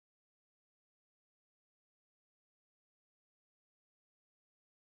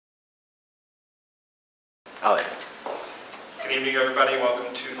I'll edit. Good evening, everybody.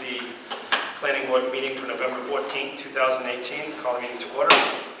 Welcome to the Planning Board meeting for November 14th, 2018. Call the meeting to order.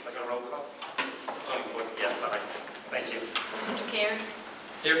 Can I get a roll call? Zoning Board. Yes, sorry. Thank you. Mr. Cairn?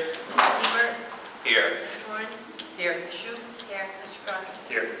 Here. Mr. Hebert? Here. Mr. Lawrence? Here. Ms. Shue? Here. Mr. Crockett?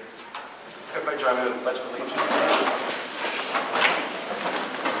 Here. Everybody join me with the Pledge of Allegiance.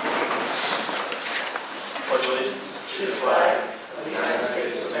 Pledge of Allegiance to the flag of the United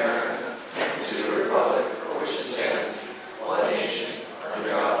States of America and to the republic for which it stands, one nation, under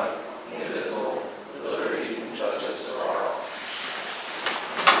God, indivisible, with liberty and justice for all.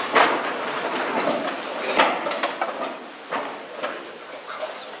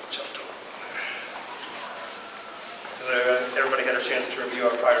 Has everybody had a chance to review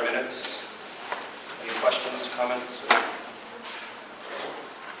our prior minutes? Any questions, comments?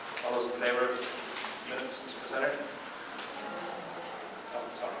 All those in favor of minutes as presented? Oh,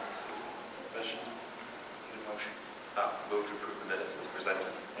 sorry. Motion. Need a motion. Move to approve the minutes as presented.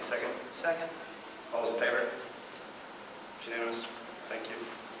 A second? Second. All those in favor? It's unanimous. Thank you.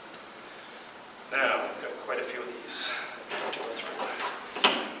 Now, we've got quite a few of these to go through.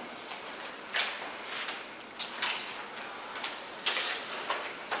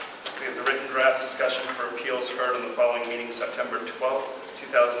 We have the written draft discussion for appeals heard on the following meeting, September 12th,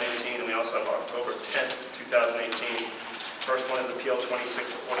 2018, and we also have October 10th, 2018. First one is Appeal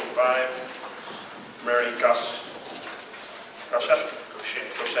 2645, Mary Gaucher,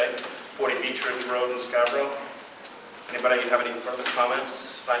 40 Beach Ridge Road in Scarborough. Anybody have any further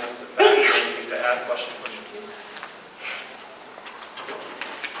comments, findings of fact, or anything to add? Questions?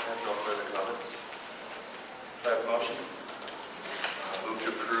 I have no further comments. Do I have a motion? Move to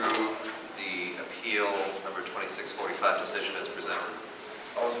approve the appeal number 2645 decision as presented.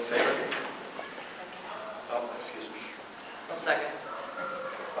 All those in favor? Oh, excuse me. I'll second.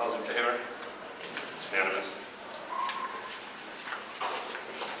 All those in favor? It's unanimous.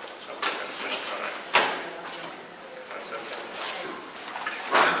 So we've got minutes on it. That's okay.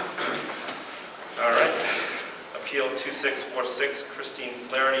 All right. Appeal 2646, Christine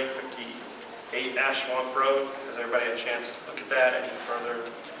Flaherty, 58 Ashwamp Road. Has everybody had a chance to look at that? Any further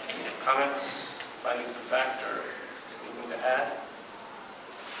comments, findings of fact, or anything to add?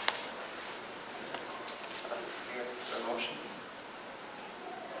 Is there a motion?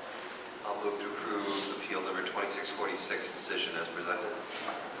 I'll move to approve appeal number 2646 decision as presented.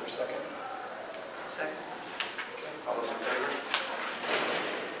 Is there a second? Second. Okay. All those in favor?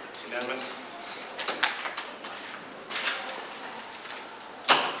 It's unanimous.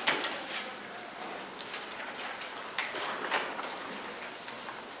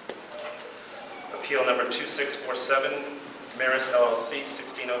 Appeal number 2647, Maris LLC,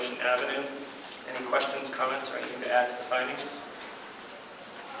 16 Ocean Avenue. Any questions, comments, or anything to add to the findings?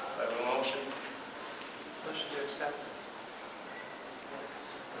 Do I have a motion? Motion to accept.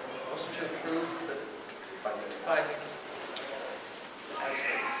 Motion to approve the findings. As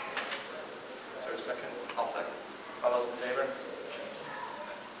written. Is there a second? I'll second. All those in favor?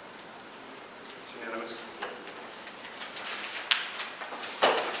 It's unanimous.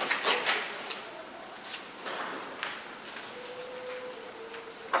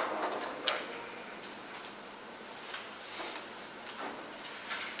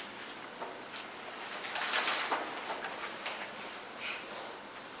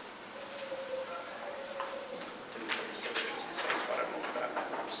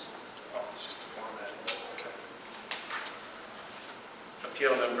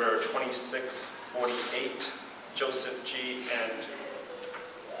 Appeal number 2648, Joseph G. and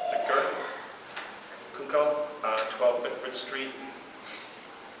Victor Kunko, 12 Whitford Street.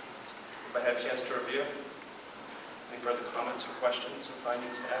 Have I had a chance to review? Any further comments or questions or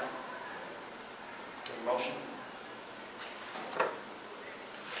findings to add? Any motion?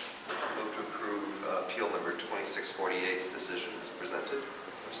 Move to approve appeal number 2648's decision as presented. Is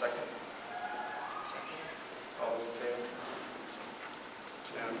there a second? Second. All those in favor?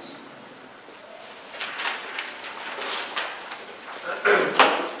 Unanimous.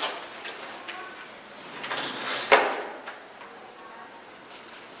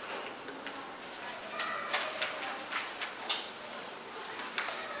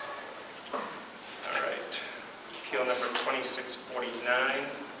 All right. Appeal number 2649,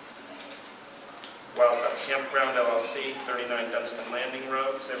 Wild Duck Campground LLC, 39 Dunstan Landing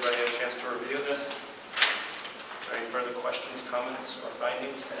Road. Has everybody had a chance to review this? Any further questions, comments, or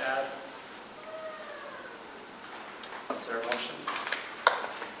findings to add? Is there a motion?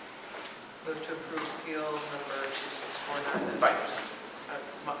 Move to approve appeal number 2649. Findings.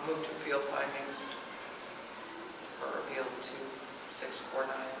 Move to appeal findings for appeal 2649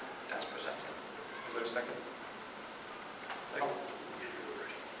 as presented. Is there a second? All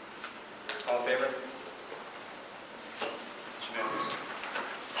in favor? It's unanimous.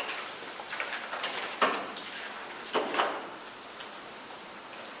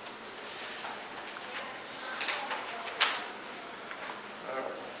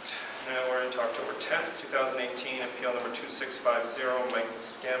 Now we're into October 10th, 2018, appeal number 2650, Michael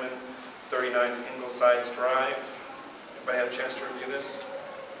Scammon, 39 Inglesides Drive. Everybody have a chance to review this?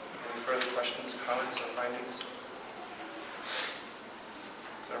 Any further questions, comments, or findings?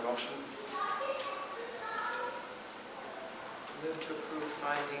 Is there a motion? Move to approve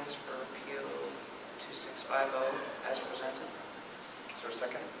findings for appeal 2650 as presented. Is there a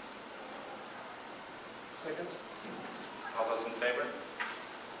second? Second. All those in favor?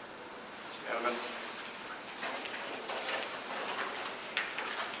 Unanimous.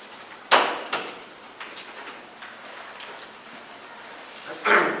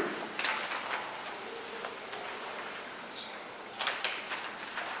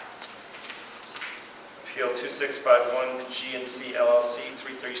 Appeal 2651 G&C LLC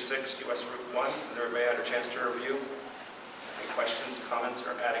 336 US Route 1. Has everybody had a chance to review? Any questions, comments,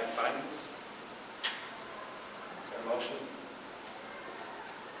 or adding findings? Is there a motion?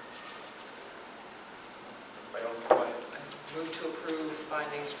 Move to approve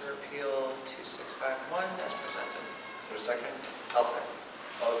findings for appeal 2651 as presented. Is there a second? I'll second.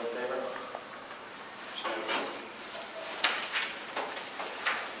 All those in favor? It's unanimous.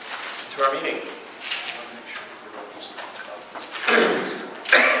 To our meeting.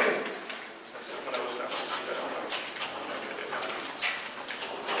 So when I was down, I see that on the-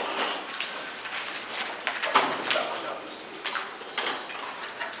 That one down, let's see.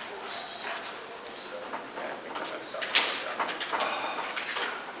 Yeah, I think that's out.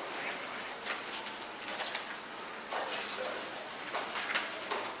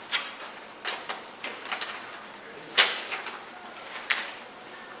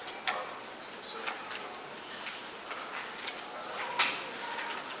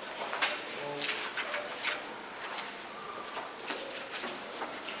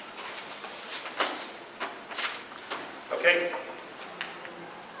 Okay.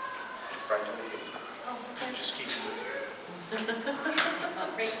 Right to me. Oh, okay. Just keep it with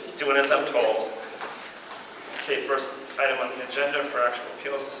Crazy. you. Doing as I'm told. Okay, first item on the agenda for actual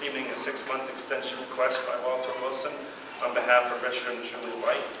appeals this evening is 6-month extension request by Walter Wilson on behalf of Richard and Julie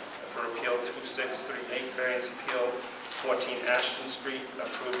White for appeal 2638, variance appeal 14 Ashton Street,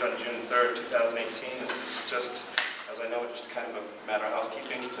 approved on June 3rd, 2018. This is just, as I know, it's just kind of a matter of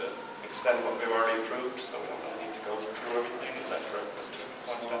housekeeping to extend what we've already approved, so we don't really need to go through everything. Is that correct, Mr. As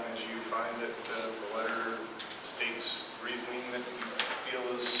Weinstein? long as you find that the letter states reasoning that you feel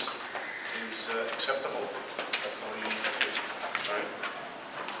is acceptable, that's all you need to do. All right.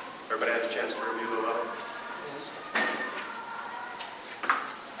 Everybody had a chance to review the letter? Yes.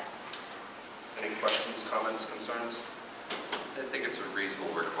 Any questions, comments, concerns? I think it's a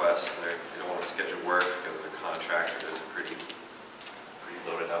reasonable request. They don't want to schedule work because their contractor is pretty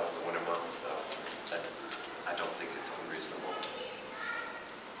loaded up in the winter months, so I don't think it's unreasonable.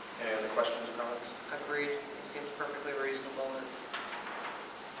 Any other questions or comments? Agreed. It seems perfectly reasonable and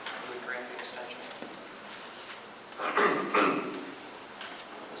we would grant the extension.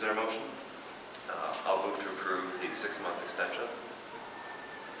 Is there a motion? I'll move to approve the 6-month extension.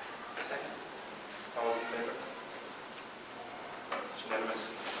 Second. All those in favor? It's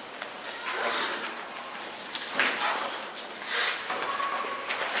unanimous. Thank you.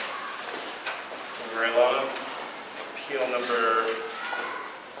 Moving right along, appeal number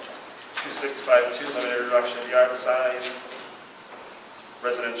 2652, limited reduction of yard size,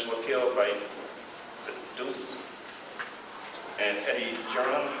 residential appeal by Deuce and Eddie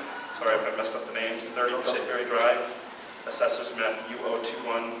Jerome. Sorry if I messed up the names. 30 Pillsbury Drive, assessors map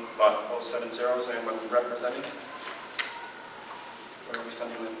U021, lot 070. Is anyone representing? Where are we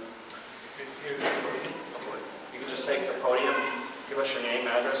sending them? Okay. You can just take the podium, give us your name,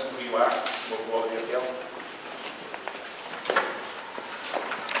 address, and who you are. We'll go over the appeal.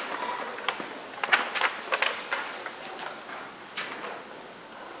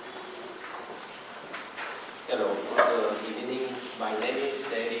 Hello, good evening. My name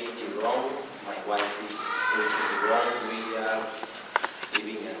is Eddie Giron. My wife is Elizabeth Giron. We are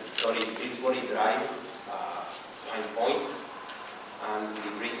living at 30 Pillsbury Drive, Pine Point. And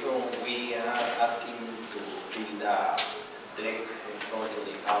the reason we are asking to build a deck in front of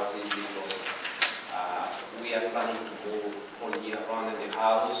the house is because we are planning to move all year round in the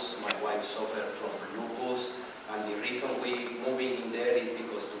house. My wife suffers from lupus, and the reason we moving in there is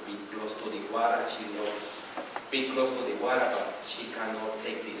because to be close to the water. She loves be close to the water, but she cannot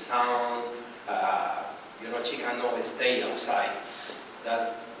take the sound. she cannot stay outside.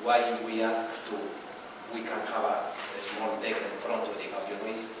 That's why we ask we can have a small deck in front of the house.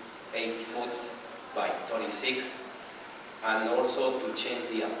 It's 8 foot by 26. And also to change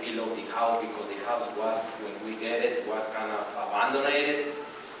the appeal of the house, because the house was, when we get it, was kind of abandoned.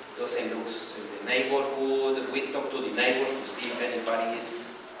 Doesn't look in the neighborhood. We talk to the neighbors to see if anybody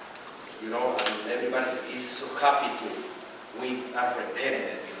is, and everybody is so happy we are repairing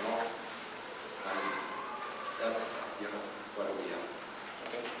it, and that's, what we ask.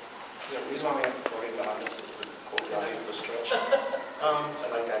 Okay. The reason why we have to worry about this is the quote value of the stretch.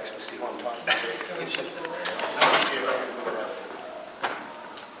 I'd like to actually see one talk. Can we shift the word? I don't see if I can do that.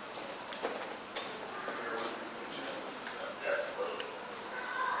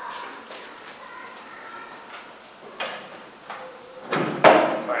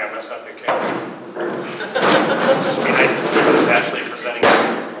 Sorry, I messed up your camera. Just be nice to see who's actually presenting.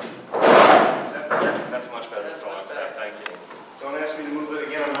 Is that better? That's much better, Mr. Longstaff, thank you. Don't ask me to move it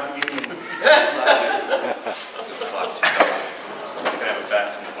again, I'm not union. Lots of trouble. You can have a bad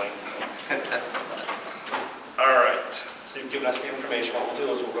complaint. All right, so you've given us the information. What we'll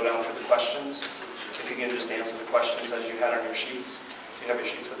do is we'll go down through the questions. If you can just answer the questions as you had on your sheets. Do you have your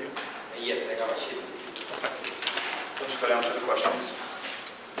sheets with you? Yes, I have a sheet. We'll just go down through the questions.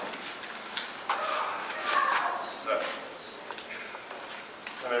 So, let's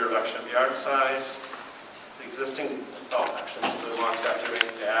see. Limited reduction of yard size. The existing, actually, Mr. Longstaff, do you have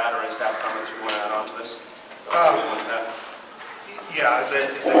anything to add or any staff comments we want to add on to this? Yeah, as I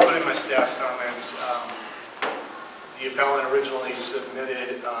put in my staff comments, the appellant originally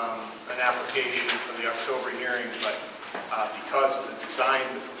submitted an application for the October hearing, but because of the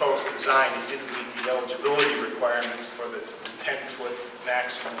proposed design, it didn't meet the eligibility requirements for the 10-foot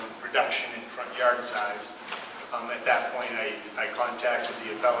maximum reduction in front yard size. At that point, I contacted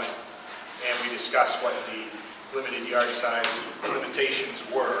the appellant and we discussed what the limited yard size limitations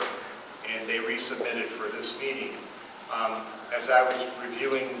were, and they resubmitted for this meeting. As I was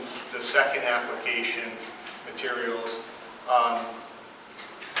reviewing the second application materials,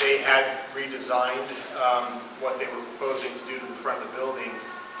 they had redesigned what they were proposing to do to the front of the building.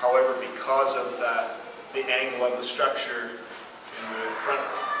 However, because of the angle of the structure in the front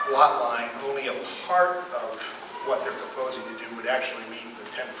lot line, only a part of what they're proposing to do would actually meet the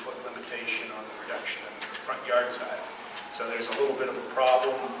 10-foot limitation on the reduction of the front yard size. So there's a little bit of a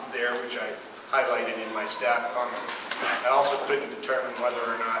problem there, which I highlighted in my staff comments. I also couldn't determine whether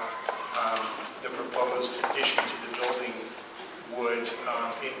or not the proposed addition to the building would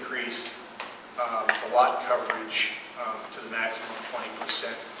increase the lot coverage to the maximum of 20%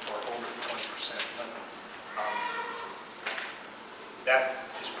 or over the 20% limit. That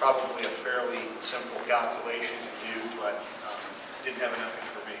is probably a fairly simple calculation to do, but didn't have enough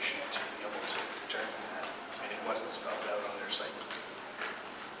information to be able to determine that, and it wasn't spelled out on their site.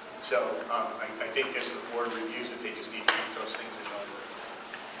 So I think as the board reviews it, they just need to keep those things in order.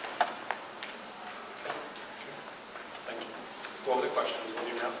 Thank you. What were the questions? Will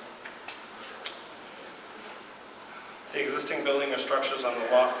you now? The existing building or structures on the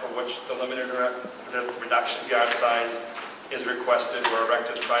lot for which the limited reduction of yard size is requested were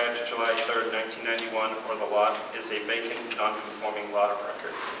erected prior to July 3rd, 1991, or the lot is a vacant, non-conforming lot of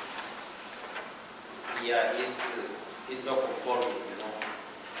record. Yeah, it's not conforming,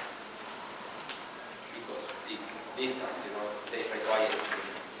 because the distance, they require it.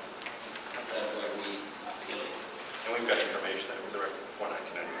 That's why we appeal it. And we've got information that it was erected before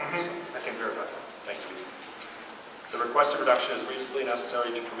 1991. So I can verify that. thank you. The requested reduction is reasonably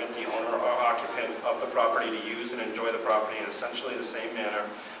necessary to permit the owner or occupant of the property to use and enjoy the property in essentially the same manner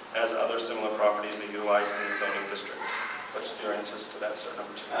as other similar properties that utilized in the zoning district. What's your answers to that, sir?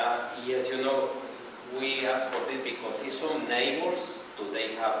 Number two. Yes, we ask for this because in some neighbors,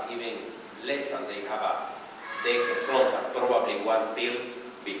 they have even less, and they have a deck in front that probably was built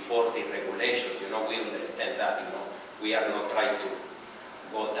before the regulations. We understand that. We are not trying to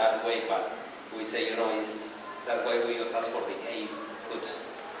go that way, but we say, that's why we just ask for the 8 foot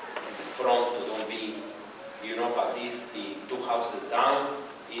in the front to don't be, but the 2 houses down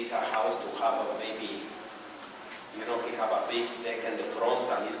is a house to have maybe, he have a big deck in the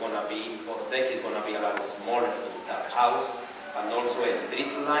front, and it's going to be, or deck is going to be a lot smaller than that house, and also a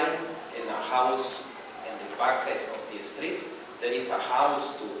street line in a house in the back of the street. There is a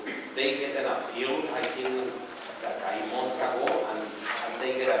house they get an appeal, I think, like 8 months ago, and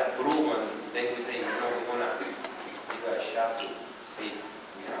they get approved, and then we say, we're going to give a shot to see if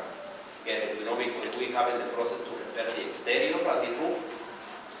we can get it, because we have in the process to repair the exterior and the roof.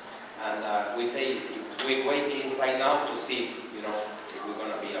 And we say, we're waiting right now to see, if we're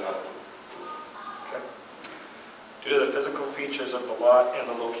going to be allowed to. Okay. Due to the physical features of the lot and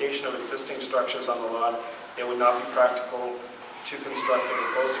the location of existing structures on the lot, it would not be practical to construct a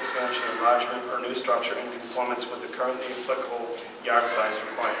proposed expansion, enlargement, or new structure in conformance with the currently applicable yard size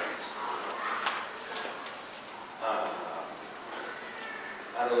requirements. I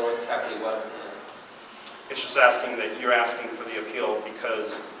don't know exactly what. It's just asking that you're asking for the appeal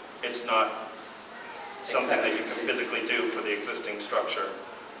because it's not something that you can physically do for the existing structure.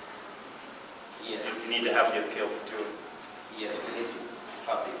 Yes. You need to have the appeal to do it. Yes, we need to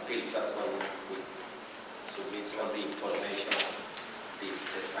have the appeal. That's when we submit all the information, the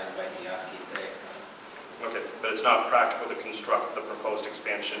design by the architect. Okay, but it's not practical to construct the proposed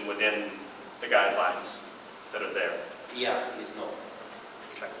expansion within the guidelines that are there. Yeah, it's not.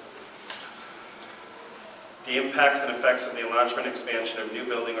 Okay. The impacts and effects of the enlargement, expansion of new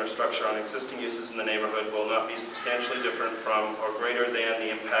building or structure on existing uses in the neighborhood will not be substantially different from or greater than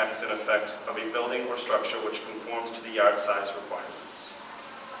the impacts and effects of a building or structure which conforms to the yard size requirements.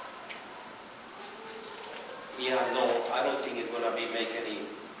 Yeah, no, I don't think it's going to be make any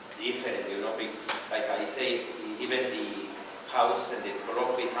difference, you know, like I say, even the house and the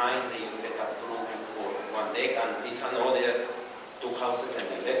block behind, they just get approved for one deck, and it's another two houses on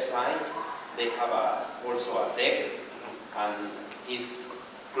the left side. They have also a deck, and it's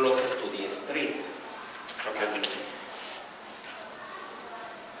closer to the street. Okay.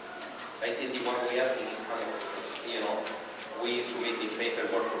 I think the one we asking is kind of, you know, we submit the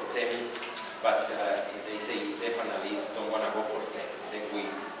paperwork for 10, but they say definitely don't want to go for 10. Then we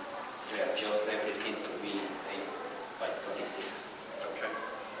adjust everything to be 8 by 26. Okay.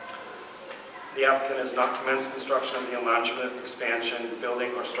 The applicant has not commenced construction of the enlargement, expansion,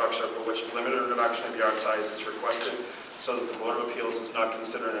 building, or structure for which limited reduction of yard size is requested, so that the Board of Appeals is not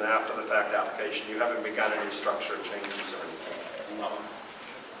considered an after-the-fact application. You haven't begun any structure changes or anything. No.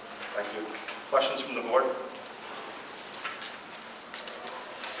 Thank you. Questions from the board?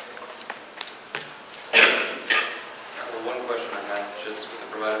 One question I have, just with the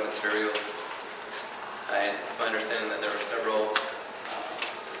provided materials. It's my understanding that there are several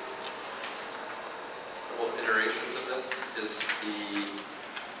iterations of this. Is the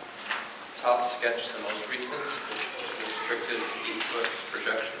top sketch the most recent, restricted 8-foot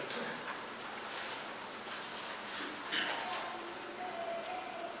projection?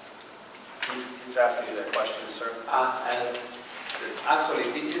 He's asking you that question, sir. And actually,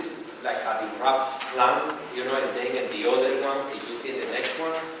 this is like a rough plan, you know, and then the other one, if you see the next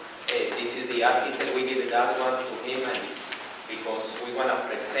one, this is the architect, we give that one to him, and because we want to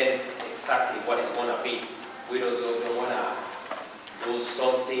present exactly what it's going to be. We don't want to do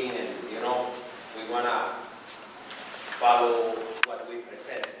something and, you know, we want to follow what we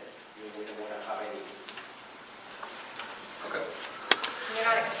present. We don't want to have any. Okay. You're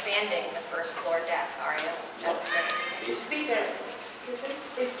not expanding the first floor deck, are you? That's It's Bigger, excuse me,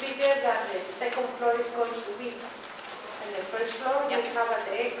 it's bigger than the second floor is going to be. And the first floor, we Yep. have a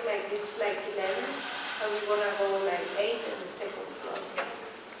deck like this, like 11, and we're gonna go like 8 in the second floor.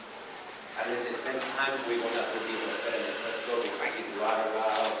 And at the same time, we want to put it in the first floor because it's water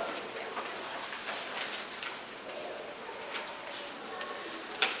allowed.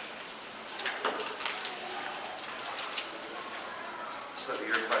 So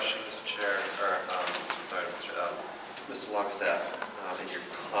your question, Mr. Chair, or sorry, Mr. Longstaff, in your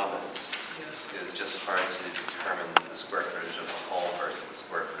comments, is just hard to determine the square footage of the home versus the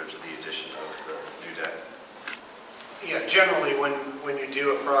square footage of the addition of the new deck. Yeah, generally, when you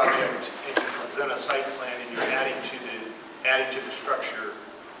do a project and you present a site plan and you're adding to the structure,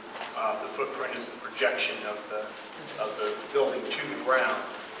 the footprint is the projection of the building to the ground.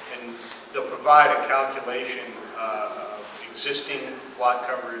 And they'll provide a calculation of existing lot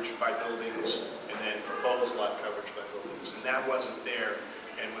coverage by buildings and then proposed lot coverage by buildings. And that wasn't there,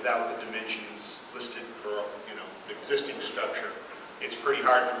 and without the dimensions listed for, you know, the existing structure, it's pretty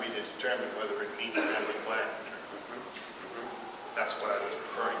hard for me to determine whether it meets that requirement. That's what I was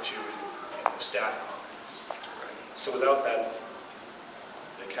referring to in the staff comments. So without that,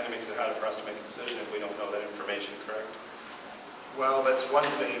 it kind of makes it harder for us to make a decision if we don't know that information, correct? Well, that's one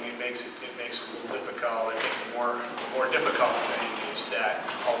thing. It makes it a little difficult. I think the more difficult thing is that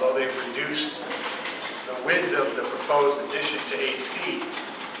although they've reduced the width of the proposed addition to 8 feet,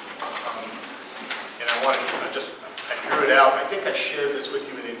 and I drew it out. I think I shared this with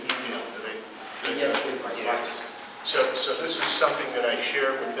you in an email today. Yes, with my Yes. So this is something that I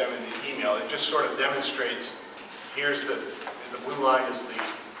shared with them in the email. It just sort of demonstrates, here's the blue line is the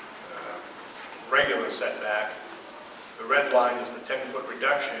regular setback, the red line is the 10-foot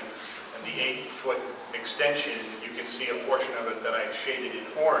reduction, and the 8-foot extension. You can see a portion of it that I shaded in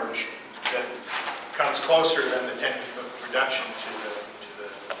orange that comes closer than the 10-foot reduction to the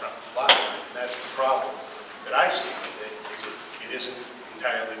front lot line. And that's the problem that I see with it, is it isn't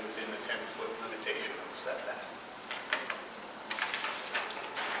entirely within the 10-foot limitation of the setback.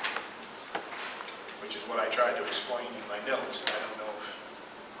 Which is what I tried to explain in my notes. I don't know if,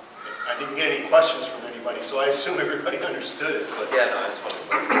 I didn't get any questions from anybody, so I assume everybody understood it, but Yeah, no, I just wanted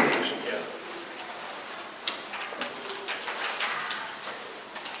clarification. yeah.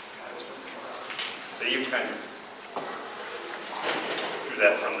 So you kind of drew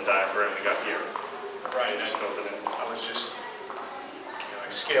that from the diagram we got here. Right, Just filled it in. I was just, I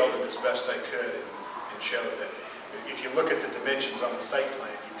scaled it as best I could and showed that if you look at the dimensions on the site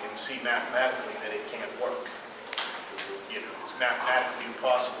plan, you can see mathematically that it can't work. It's mathematically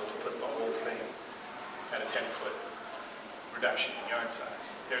impossible to put the whole thing at a 10-foot reduction in yard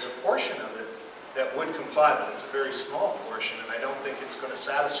size. There's a portion of it that would comply, but it's a very small portion, and I don't think it's going to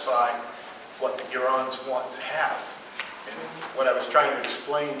satisfy what the Hurons want to have. And what I was trying to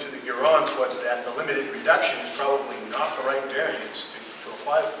explain to the Hurons was that the limited reduction is probably not the right variance to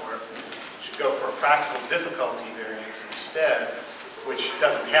apply for. You should go for a practical difficulty variance instead, which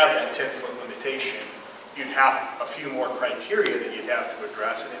doesn't have that 10-foot limitation. You'd have a few more criteria that you'd have to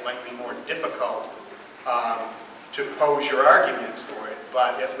address, and it might be more difficult to pose your arguments for it,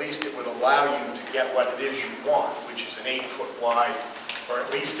 but at least it would allow you to get what it is you want, which is an 8-foot wide, or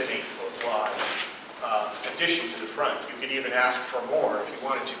at least an 8-foot wide addition to the front. You could even ask for more if you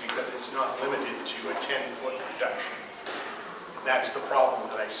wanted to, because it's not limited to a 10-foot reduction. And that's the problem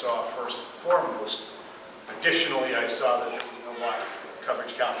that I saw first and foremost. Additionally, I saw that there was no lot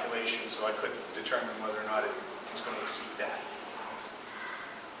coverage calculation, so I couldn't determine whether or not it was going to exceed that.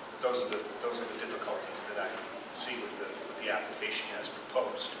 Those are the difficulties that I see with the application as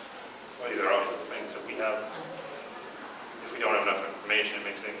proposed. Well, these are all the things that we have. If we don't have enough information, it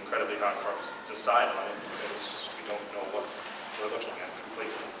makes it incredibly hard for us to decide on it because we don't know what we're looking at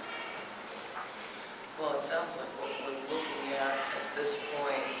completely. Well, it sounds like what we're looking at this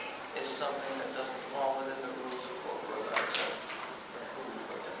point is something that doesn't fall within the rules of what we're about to approve.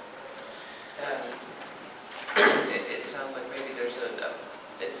 And it sounds like maybe there's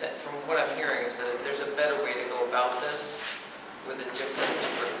from what I'm hearing is that there's a better way to go about this with a different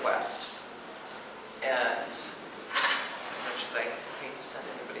request. And as much as I hate to send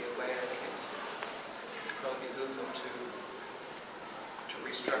anybody away, I think it's probably behoove them to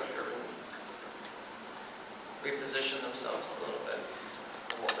restructure and reposition themselves a little bit.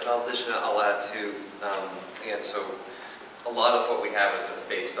 And I'll add to, again, so a lot of what we have is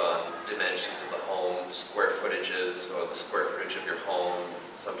based on dimensions of the home, square footages, or the square footage of your home,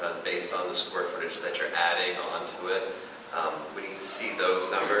 sometimes based on the square footage that you're adding onto it. We need to see those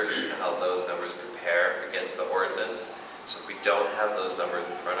numbers and how those numbers compare against the ordinance. So if we don't have those numbers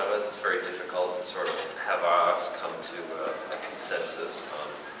in front of us, it's very difficult to sort of have us come to a consensus on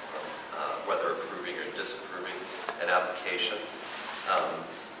whether approving or disapproving an application.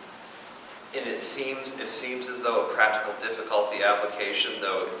 And it seems as though a practical difficulty application,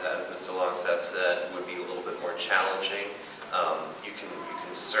 though, as Mr. Longstaff said, would be a little bit more challenging. You can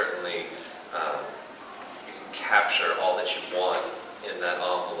certainly you can capture all that you want in that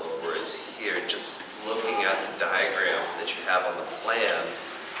envelope, whereas here, just looking at the diagram that you have on the plan,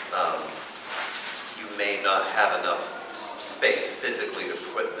 you may not have enough space physically to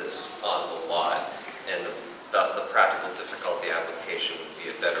put this on the lot, and thus the practical difficulty application would be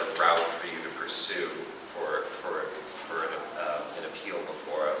a better route for you to pursue for an appeal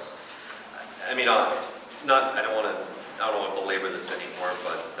before us. I mean, I don't want to belabor this anymore,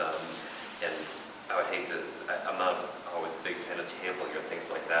 but and I would hate to. I'm not always a big fan of tabling or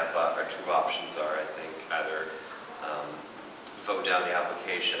things like that, but our two options are, I think, either vote down the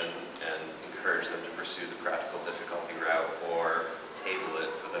application and encourage them to pursue the practical difficulty route, or table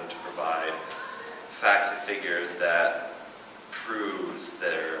it for them to provide facts and figures that proves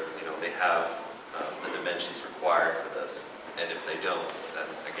they have the dimensions required for this. And if they don't, then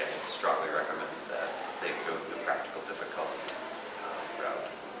again, strongly recommend that they go through the practical difficulty route.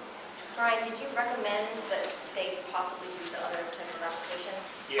 Brian, did you recommend that they possibly do the other type of application?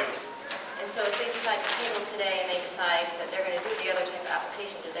 Yeah. And so if they decide to table today and they decide that they're going to do the other type of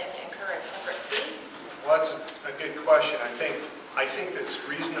application, do they have to incur a separate fee? Well, that's a good question. I think that's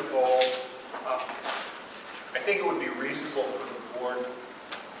reasonable. I think it would be reasonable for the board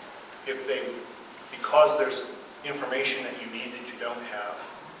if because there's information that you need that you don't have,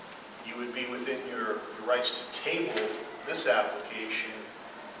 you would be within your rights to table this application,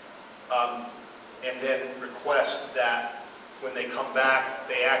 and then request that when they come back,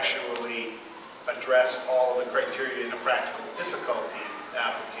 they actually address all of the criteria in a practical difficulty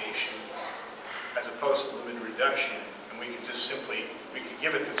application, as opposed to limited reduction, and we could just simply, we could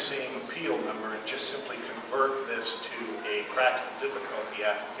give it the same appeal number and just simply convert this to a practical difficulty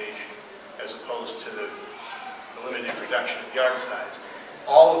application as opposed to the limited reduction of yard size.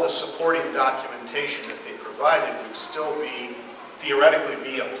 All of the supporting documentation that they provided would still be, theoretically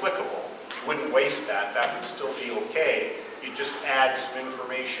be applicable. You wouldn't waste that. That would still be okay. You just add some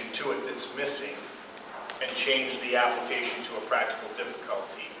information to it that's missing and change the application to a practical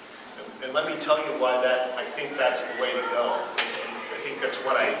difficulty. And let me tell you why that, I think that's the way to go. And I think that's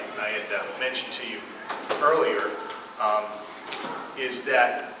what I had mentioned to you earlier, is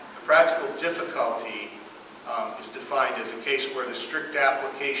that the practical difficulty is defined as a case where the strict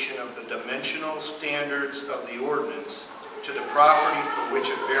application of the dimensional standards of the ordinance to the property for which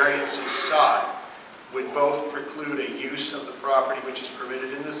a variance is sought would both preclude a use of the property which is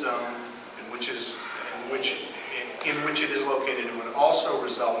permitted in the zone in which it is located, and would also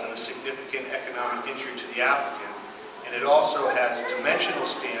result in a significant economic injury to the applicant. And it also has dimensional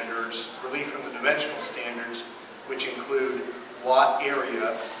standards, relief from the dimensional standards, which include lot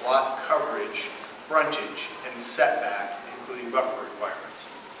area, lot coverage, frontage, and setback, including buffer requirements.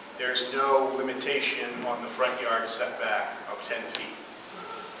 There's no limitation on the front yard setback of 10 feet.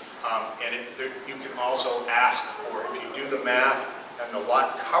 You can also ask for, if you do the math and the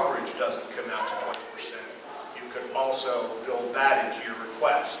lot coverage doesn't come out to 20%, you could also build that into your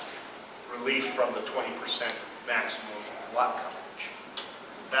request, relief from the 20% maximum lot coverage.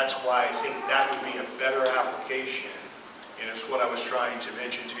 That's why I think that would be a better application, and it's what I was trying to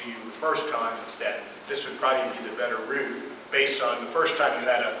mention to you the first time, is that this would probably be the better route, based on the first time you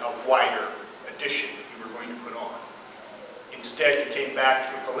had a wider addition that you were going to put on. Instead, you came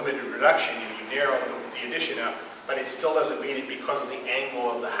back with the limited reduction and you narrowed the addition out, but it still doesn't meet it because of the angle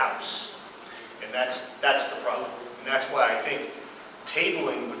of the house. And that's the problem. And that's why I think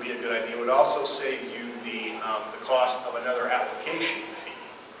tabling would be a good idea. It would also save you the cost of another application fee.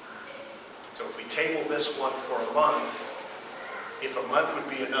 So if we table this one for a month, if a month would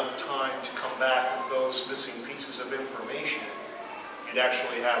be enough time to come back with those missing pieces of information, you'd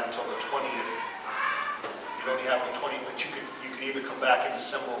actually have until the 20th. You'd only have the 20th, but you could either come back in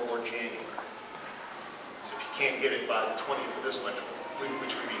December or January. So if you can't get it by the 20th of this month,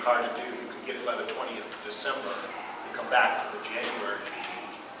 which would be hard to do, you could get it by the 20th of December and come back for the January meeting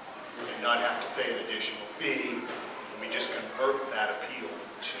and not have to pay an additional fee, and we just convert that appeal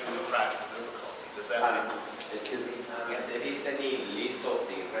to a practical difficulty. Does that make sense? Excuse me, there is any list of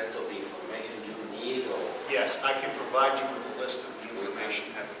the rest of the information you need, or? Yes, I can provide you with a list of the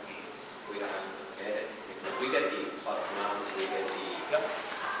information that we need. We don't get it. We get the plot plans, we get the, Yep.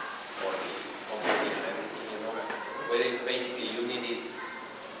 for the company and everything, you know. What it basically you need is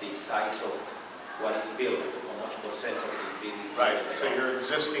the size of what is built, how much percent of the building is built. Right, so your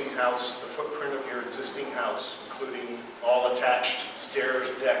existing house, the footprint of your existing house, including all attached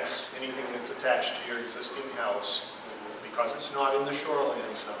stairs, decks, anything that's attached to your existing house, because it's not in the shoreline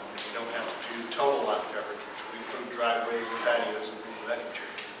zone, you don't have to do total lot coverage, which would include driveways and patios and things of that nature.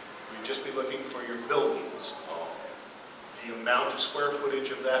 We'd just be looking for your buildings, the amount of square footage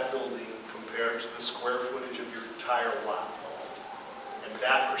of that building compared to the square footage of your entire lot. And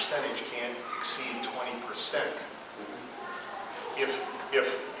that percentage can't exceed 20%. If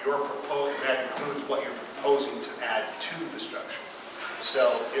you're proposing, that includes what you're proposing to add to the structure.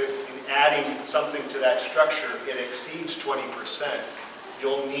 So if in adding something to that structure, it exceeds 20%,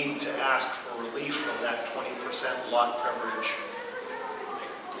 you'll need to ask for relief from that 20% lot coverage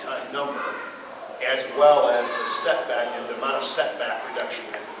number, as well as the setback and the amount of setback reduction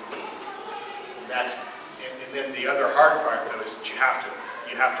that you need. And then the other hard part, though, is that you have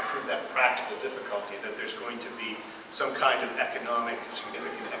to prove that practical difficulty, that there's going to be some kind of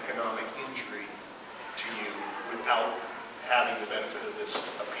significant economic injury to you without having the benefit of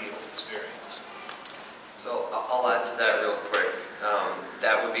this appeal, this variance. So I'll add to that real quick.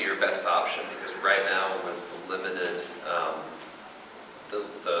 That would be your best option, because right now with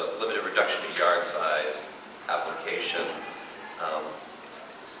the limited reduction in yard size application,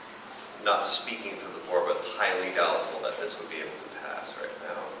 it's not speaking for the board, but it's highly doubtful that this would be able to pass right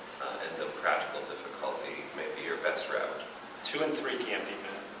now. And the practical difficulty may be your best route. 2 and 3 can't be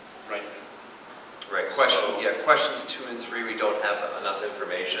met right now. Right. Questions 2 and 3, we don't have enough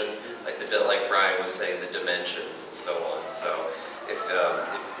information. Like Brian was saying, the dimensions and so on. So if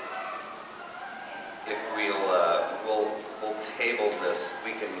we'll table this,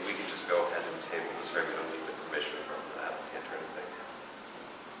 we can just go ahead and table this. Right? We don't need the permission from the applicant or anything.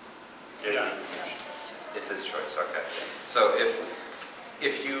 Yeah. It's his choice. Okay. So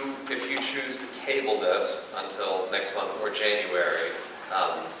if you choose to table this until next month or January,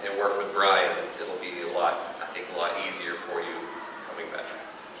 and work with Brian, it'll be I think a lot easier for you coming back.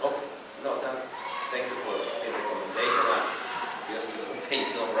 Okay, no, thank you for the recommendation. Just to say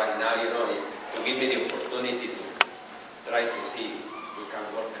no right now, to give me the opportunity to try to see if we can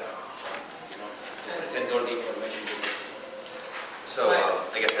work it out. To present all the information to us. So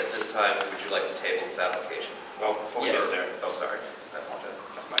I guess at this time, would you like to table this application? Well, before we Yes. get there, Oh, sorry, I apologize.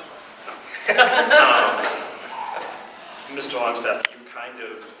 that's my fault. No. Mr. Longstaff, you've kind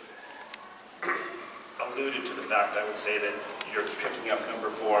of alluded to the fact, I would say, that you're picking up number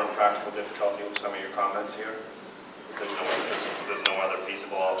 4 on practical difficulty with some of your comments here. There's no other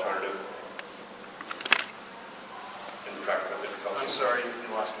feasible alternative in practical difficulty. I'm sorry,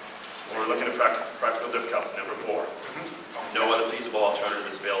 you lost me. We're looking at practical difficulty, number 4. No other feasible alternative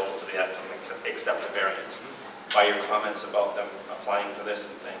is available to the applicant except a variance. By your comments about them applying for this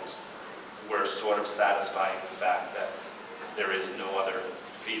and things, we're sort of satisfying the fact that there is no other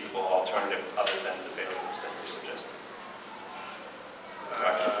feasible alternative other than the variance that you're suggesting.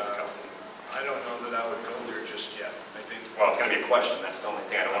 Practical difficulty. I don't know that I would go there just yet. I think. Well, it's going to be a question. That's the only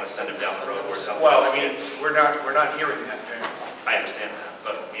thing. I don't want to send them down the road where something. Well, I else mean, is. we're not hearing that variance. I understand that,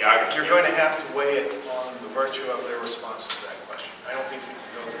 but we are. You're going to have to weigh it on the virtue of their responses to that question. I don't think you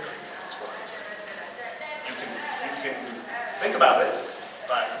can go there. That's what I'm saying. You can think about it,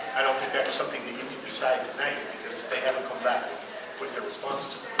 but I don't think that's something that you can decide tonight because they haven't come back with their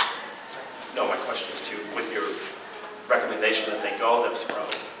responses to this. No, my question is with your recommendation that they go this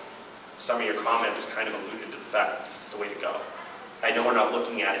road, some of your comments kind of alluded to the fact that this is the way to go. I know we're not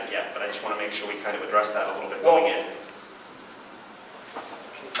looking at it yet, but I just want to make sure we kind of address that a little bit going in.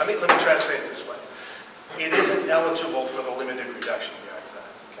 Let me try to say it this way. It isn't eligible for the limited reduction yard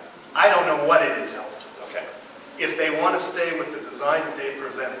size. I don't know what it is eligible. Okay. If they want to stay with the design that they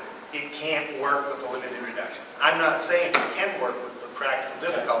presented, it can't work with the limited reduction. I'm not saying it can work with the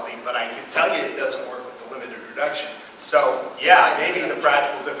practical difficulty, but I can tell you it doesn't work with the limited reduction. So, yeah, maybe the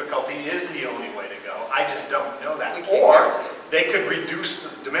practical difficulty is the only way to go. I just don't know that. Or they could reduce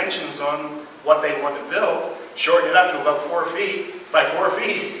the dimensions on what they want to build, shorten it up to about 4 feet by 4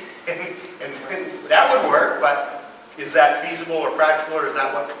 feet, and that would work, but is that feasible or practical, or is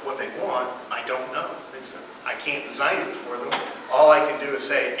that what they want? I don't know. I can't design it for them. All I can do is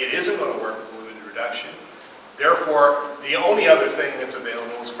say it isn't going to work with the limited reduction. Therefore, the only other thing that's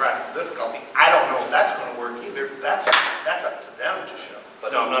available is practical difficulty. I don't know if that's going to work either. That's up to them to show.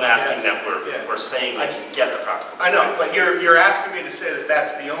 But no, I'm not asking that we're saying they can get the practical. I know, but you're asking me to say that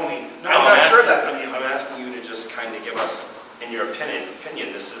that's the only. No, I'm not sure that's the only. I'm asking you to just kind of give us, in your opinion,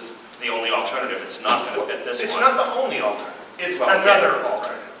 this is the only alternative. It's not going to fit this one. It's not the only alternative. It's another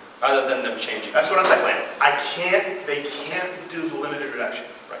alternative. Other than them changing. That's what I'm saying. Plan. They can't do the limited reduction.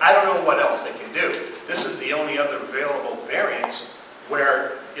 I don't know what else they can do. This is the only other available variance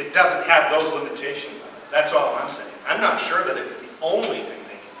where it doesn't have those limitations on it. That's all I'm saying. I'm not sure that it's the only thing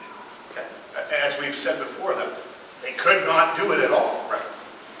they can do. Okay. As we've said before, though, they could not do it at all. Right.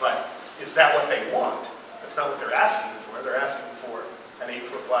 But is that what they want? That's not what they're asking for. They're asking for an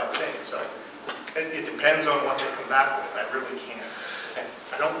 8-foot wide thing. So it depends on what they come back with. I really can't. Okay.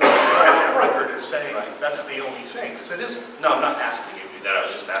 I don't know what record is saying that's the only thing, because it isn't. No, I'm not asking you to do that. I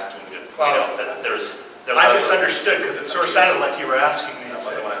was just asking you to point out that there's I misunderstood, because it sort of sounded like you were asking me.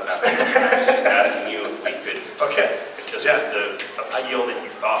 That's what I was asking. I was just asking you if we could, Okay. if this was the appeal that you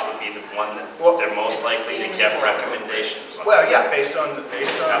thought would be the one that they're most likely to get recommendations on. Well, yeah, based on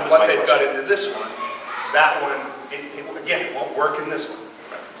what they've got into this one, that one, again, it won't work in this one.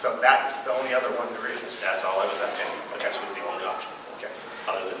 So that's the only other one there is. That's all I was asking. This was the only option. Okay.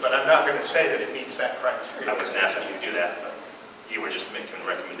 Other than, But I'm not going to say that it meets that criteria. I wasn't asking you to do that, but you were just making a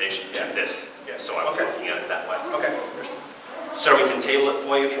recommendation to this. Yeah. So I was looking at it that way. Okay. Sir, we can table it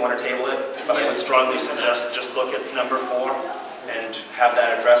for you if you want to table it, but I would strongly suggest just look at number 4 and have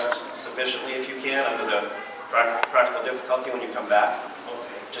that addressed sufficiently if you can under the practical difficulty when you come back.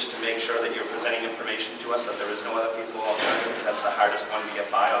 Just to make sure that you're presenting information to us that there is no other feasible alternative. That's the hardest one to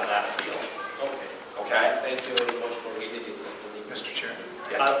get by on that appeal. Okay. Okay? Thank you very much for giving the opportunity. Mr. Chairman,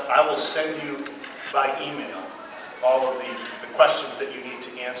 Yes. I will send you by email all of the questions that you need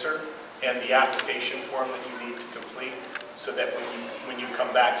to answer and the application form that you need to complete, so that when you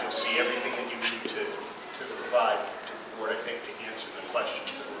come back, you'll see everything that you need to provide to the board, I think, to answer the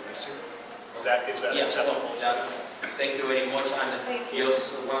questions that were missing. Is that Yes, acceptable? thank you very much. And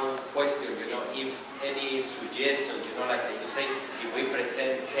just one question, if any suggestion, like you say, if we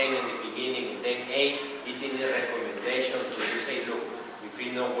present 10 in the beginning and then 8, is in the recommendation to you say, look, if we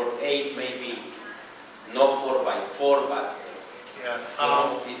know what 8, maybe not 4 by 4, but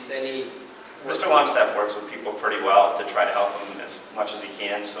Yeah. is any Mr. Longstaff works with people pretty well to try to help them as much as he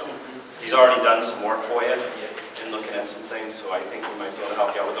can, so he's already done some work for you in looking at some things, so I think we might be able to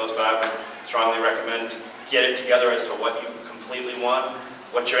help you out with those, but I would strongly recommend get it together as to what you completely want,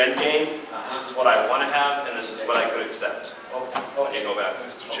 what's your end game, this is what I want to have, and this is what I could accept when you go back.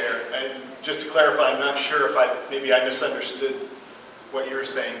 Mr. Chair, and just to clarify, I'm not sure if maybe I misunderstood what you were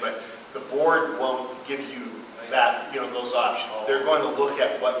saying, but the board won't give you that, those options. They're going to look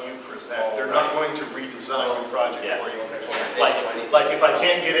at what you present. They're not going to redesign your project for you. Like if I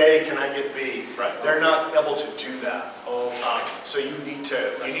can't get A, can I get B? Right. They're not able to do that. So you need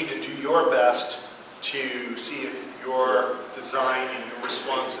to do your best to see if your design and your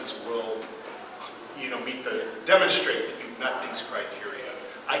responses will, demonstrate that you've met these criteria.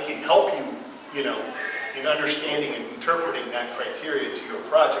 I can help you, in understanding and interpreting that criteria to your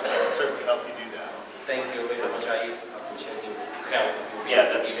project. I can certainly help you do that. Thank you very much. I appreciate your help.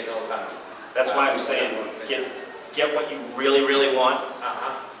 Yeah, that's why I'm saying get what you really, really want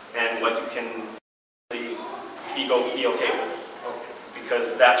and what you can be okay with.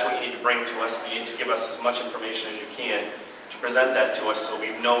 Because that's what you need to bring to us. You need to give us as much information as you can to present that to us so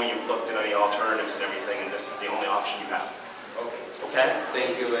we know you've looked at any alternatives and everything, and this is the only option you have. Okay?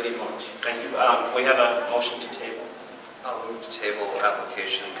 Thank you very much. Thank you. We have a motion to table. I'll move to table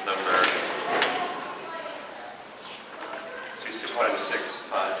application number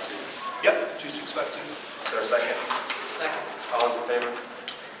 2652. Yep, 2652. Is there a second? Second. All those in favor?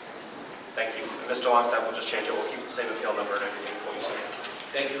 Thank you. Mr. Longstaff will just change it. We'll keep the same appeal number and everything for you.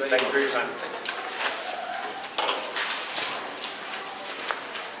 Thank you very Thank much. you for your time. Thanks.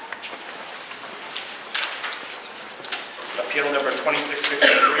 Appeal number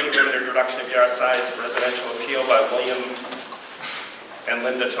 2653, limited reduction of yard size, residential appeal by William and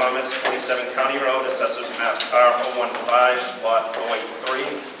Linda Thomas, 47 County Road, Assessors Map R015, Lot 083.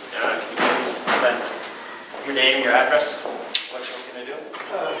 Can you please present your name, your address, what you're looking to do?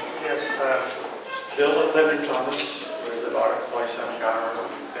 Yes, Bill and Linda Thomas, we live out at 47 Scarborough.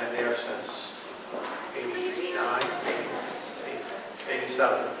 We've been there since 89,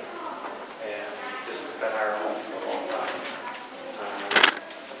 87, and this has been our home for a long time.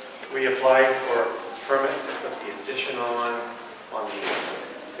 We applied for a permit to put the addition on the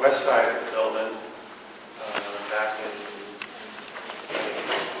west side of the building back in,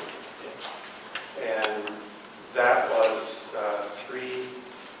 and that was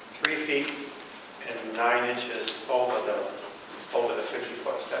 3 feet and 9 inches over the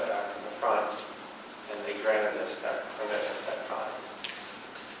 50-foot setback in the front, and they granted us that permit at that time.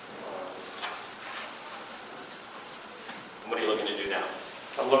 What are you looking to do now?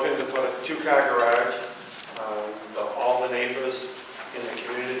 I'm looking to put a 2-car garage. All the neighbors in the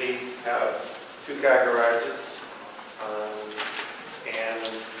community have 2-car garages, and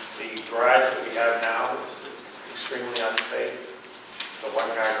the garage that we have now is extremely unsafe. It's a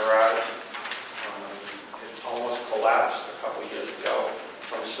 1-car garage. It almost collapsed a couple years ago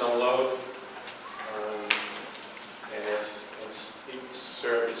from snow load, and it's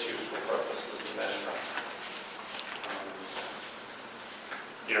served its useful purposes and then some.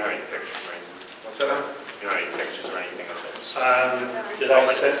 You don't have any pictures or anything? What's that? You don't have any pictures or anything of this? Did I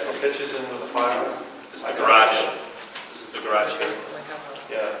send some pictures in with the file? This is the garage. This is the garage here.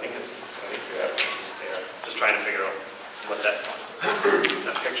 Yeah, I think you have pictures there. Just trying to figure out what that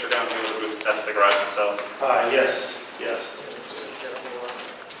picture down here with the roof, that's the garage itself. Yes.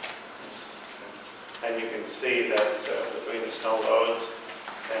 And you can see that between the snow loads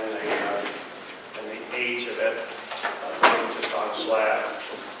and the age of it, being just on a slab,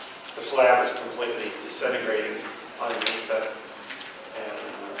 the slab is completely disintegrating underneath it. And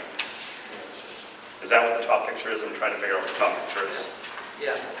Is that what the top picture is? I'm trying to figure out what the top picture is.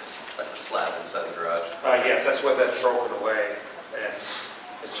 Yeah. That's the slab inside the garage. yes, that's what that's broken away. And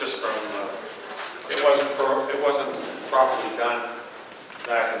it's just from it wasn't properly done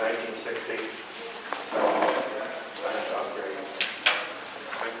back in 1960. So I had to upgrade it.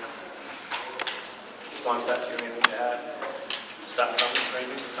 Mr. Longstaff, do you have anything to add? Staff comments or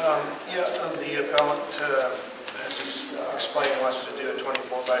anything? The appellant, as he's explained, wants to do a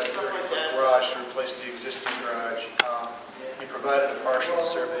 24 by 30 foot garage to replace the existing garage. He provided a partial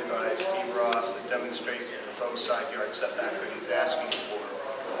survey by Steve Ross that demonstrates the proposed side yard setback that he's asking for.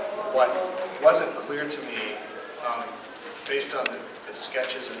 What wasn't clear to me, based on the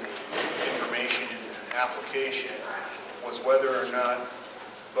sketches and the information in the application, was whether or not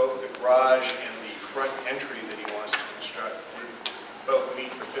both the garage and the front entry that he wants to construct would both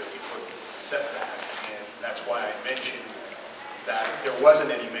meet the 50-foot setback. And that's why I mentioned that there wasn't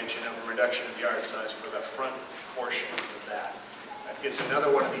any mention of a reduction of yard size for the front portions of that. it's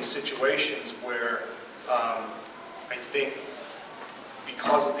another one of these situations where I think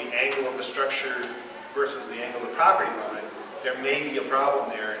because of the angle of the structure versus the angle of the property line, there may be a problem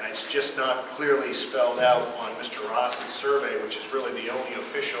there, and it's just not clearly spelled out on Mr. Ross's survey, which is really the only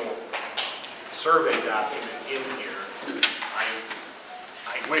official survey document in here.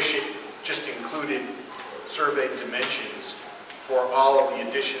 I wish it just included survey dimensions for all of the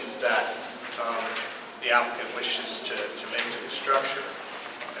additions that the applicant wishes to make to the structure.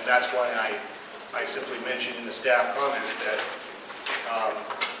 And that's why I simply mentioned in the staff comments that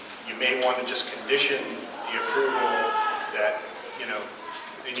you may want to just condition the approval that,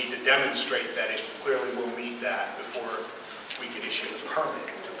 they need to demonstrate that it clearly will meet that before we can issue a permit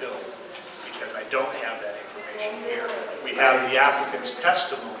to build, because I don't have that information here. We have the applicant's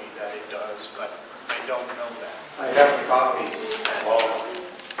testimony that it does, but I don't know that. I have the copies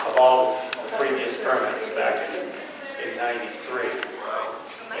of all the previous permits back in 93.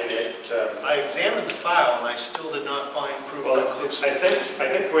 And I examined the file and I still did not find proof well, conclusive. I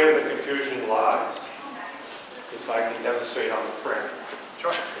think where the confusion lies, if I can demonstrate on the print. Sure.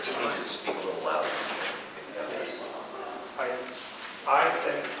 I just need you to speak a little louder. Yes. I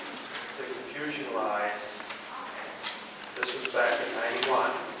think the confusion lies, this was back in 91,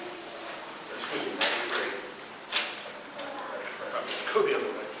 excuse me, 93. Could be a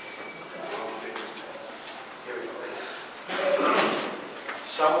little bit. Here we go.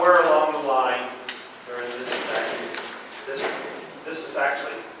 Somewhere along the line, during this is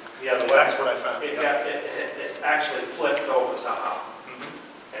actually the other way. That's what I found. It's actually flipped over somehow.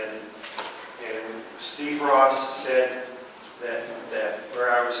 And Steve Ross said that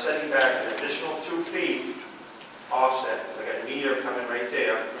where I was setting back an additional 2 feet offset, because I got a meter coming right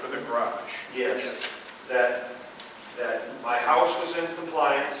there. For the garage. Yes. That my house was in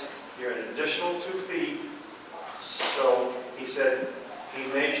compliance, you're an additional 2 feet. So he said, he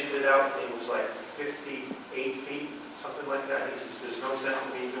measured it out, and it was like 58 feet, something like that. He says, there's no sense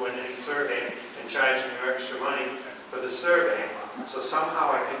in me doing any surveying and charging you extra money for the survey. So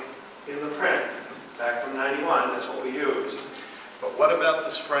somehow I think in the print, back from 91, that's what we used. But what about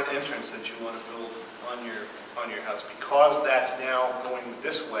this front entrance that you want to build on your house? Because that's now going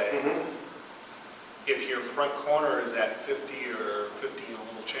this way, if your front corner is at 50 or 50 and a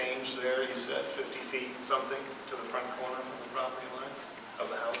little change there, you said 50 feet something to the front corner from the property line of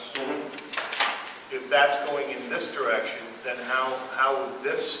the house. If that's going in this direction, then how would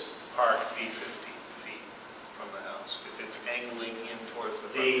this part be 50 feet from the house if it's angling in towards the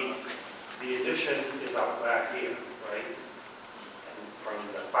front property? The addition is out back here, right? And from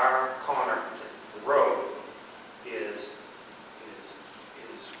the far corner, the road is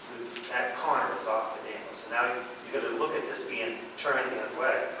that corner is off the angle. So now you've got to look at this being turned the other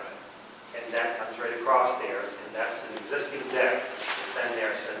way. And that comes right across there, and that's an existing deck that's been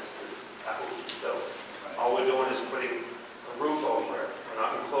there since the house was built. All we're doing is putting a roof over it. We're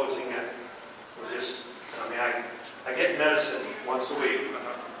not enclosing it. We're just, I get medicine once a week,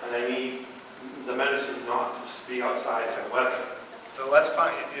 and I need the medicine not to be outside in weather. So that's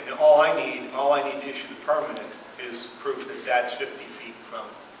fine. And all I need to issue the permit is proof that that's 50 feet from,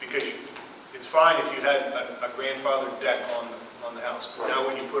 because it's fine if you had a grandfathered deck on the house. But now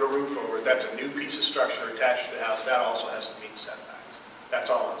when you put a roof over it, that's a new piece of structure attached to the house. That also has to meet setbacks. That's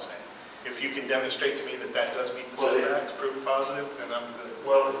all I'm saying. If you can demonstrate to me that that does meet the setbacks, proof positive, then I'm good.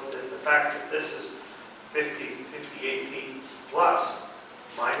 Well, the fact that this is 58 feet plus,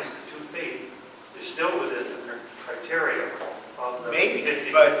 minus the 2 feet, you're still within the criteria of the Maybe,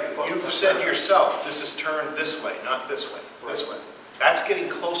 50 but foot. you've said yourself, this is turned this way, not this way, this way. That's getting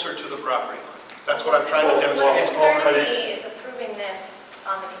closer to the property line. That's what I'm trying to demonstrate. His concern to me is approving this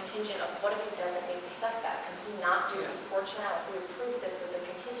on the contingent of what if he doesn't meet the setback? Can he not do his porch now? If we approve this with the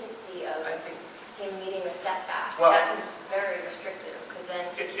contingency of him meeting the setback, Well, that's very restrictive, because then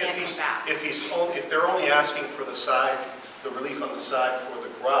he can't come back. If they're only asking for the side, the relief on the side for the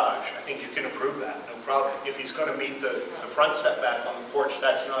garage, I think you can approve that, no problem. If he's going to meet the front setback on the porch,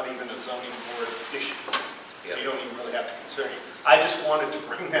 that's not even a zoning board issue. So you don't even really have to concern you. I just wanted to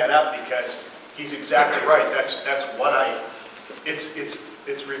bring that up because he's exactly right. That's what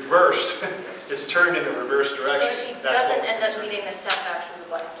it's reversed. It's turned in the reverse direction. So if he That's doesn't what was end up concerning. meeting the setback, he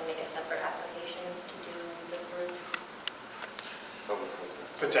would have to make a separate application to do the roof?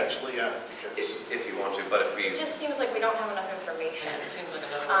 Potentially, yeah. Because If you want to, but if we, It just seems like we don't have enough information. It seems like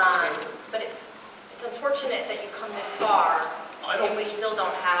another But it's unfortunate that you've come this far and we still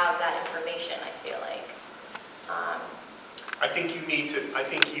don't have that information, I feel like. I think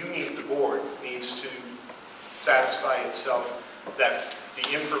the board needs to satisfy itself that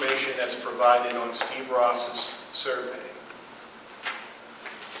the information that's provided on Steve Ross's survey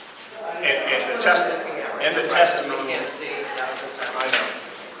and the testimony. We can't see down to the center. I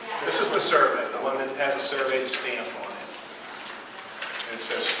know. This is the survey, the one that has a surveyed stamp on it. And it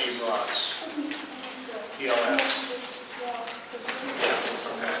says Steve Ross, PLS.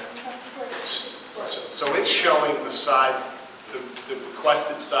 Okay. So it's showing the side, the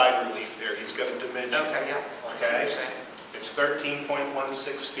requested side relief there. He's got a dimension. Okay, yeah. I see what Okay? you're saying. It's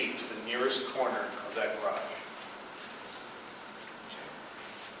 13.16 feet to the nearest corner of that garage.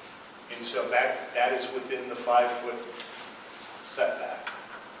 And so that is within the 5-foot setback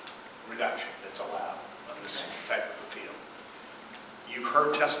reduction that's allowed on this type of appeal. You've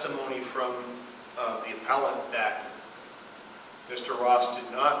heard testimony from the appellant that Mr. Ross did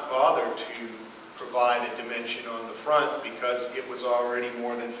not bother to provide a dimension on the front because it was already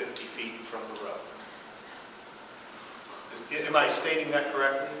more than 50 feet from the road. Am I stating that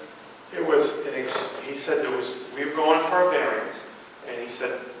correctly? It was, he said we were going for a variance, and he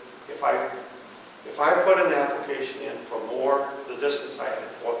said, if I put an application in for more, the distance I had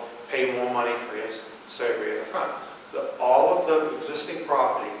to pay more money for his survey of the front. All of the existing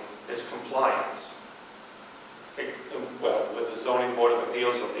property is compliance. Well, with the zoning board of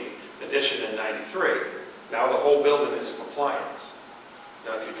appeals of the addition in '93, now the whole building is compliance.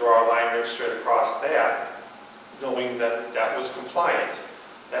 Now, if you draw a line right straight across that, knowing that that was compliance,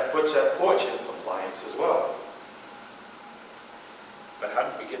 that puts that porch in compliance as well. But how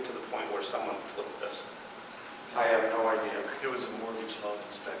did we get to the point where someone flipped this? I have no idea. It was a mortgage loan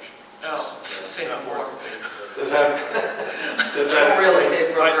inspection. Oh, say no more. Does that Real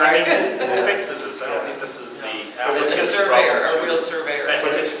estate broker, I right? mean, who fixes this? I don't think this is the It's a applicant's surveyor, problem. a real surveyor.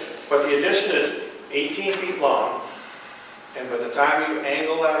 But the addition is 18 feet long, and by the time you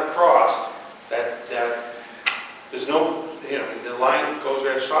angle that across, that there's no, the line goes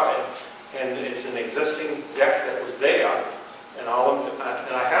right across, and it's an existing deck that was there, and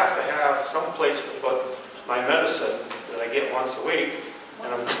I have to have some place to put my medicine that I get once a week,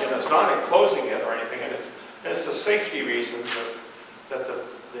 and it's not enclosing it or anything, and it's a safety reason that the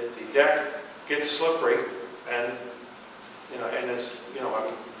deck gets slippery, and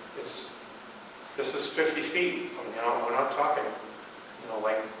this is 50 feet. We're not talking,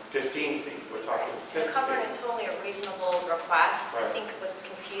 like 15 feet. We're talking 50 The covering feet. is totally a reasonable request. I Right. think what's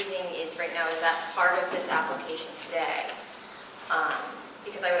confusing is right now is that part of this application today.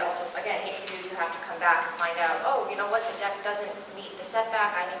 Because I would also, again, hate for you to have to come back and find out, oh, you know what, the deck doesn't meet the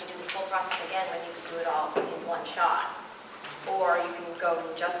setback, I need to do this whole process again when you could do it all in one shot. Or you can go and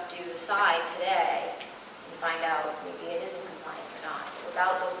just do the side today and find out maybe it is in compliance or not.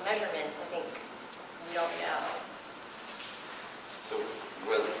 Without those measurements, I think we don't know. So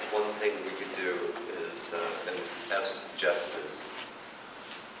one thing we could do is, and as was suggested, is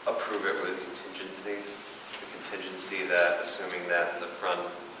approve it with contingencies. The contingency that, assuming that the front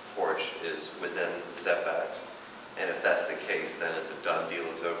porch is within the setbacks, and if that's the case, then it's a done deal,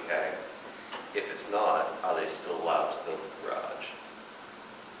 it's okay. If it's not, are they still allowed to build a garage?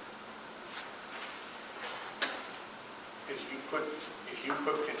 If you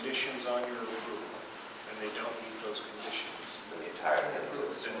put conditions on your approval, and they don't meet those conditions, Then the entire thing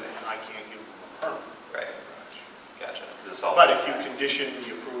is, then I can't give them a permit. right, Garage. gotcha. This is all. But if you condition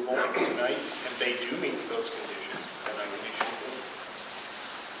the approval tonight, and they do meet those conditions, then I can issue the approval.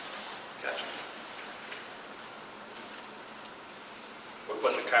 Gotcha. We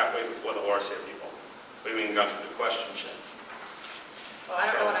put the cart way before the horse here, people. We haven't even got to the questions yet. Well, I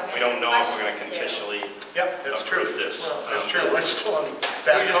don't know what I'm So we don't know if we're going to questions to. conditionally Yep, that's true. approve this. Well, That's true. We're still on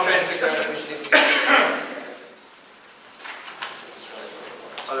staff We're just trying to comments. figure out if we should even get.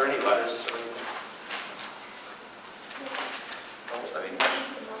 Are there any letters or anything? Well, I mean,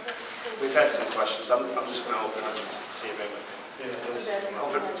 We've had some questions. I'm just going to open up and see if anybody.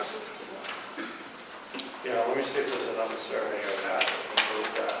 Let me see if there's another survey of that.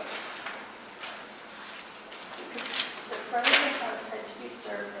 Approve that. The front of the house had to be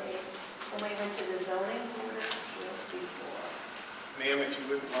surveyed when we went to the zoning board of appeals before. Ma'am, if you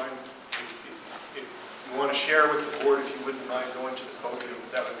wouldn't mind, if you want to share with the board, if you wouldn't mind going to the podium,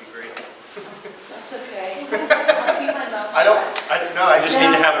 that would be great. That's okay. I'll keep my mouth shut. No, I We just, just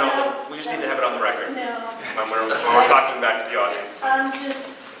need to have it No, on. We just need to have it on the record No, when we're talking back to the audience. I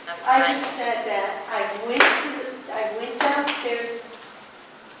That's just said that I went downstairs,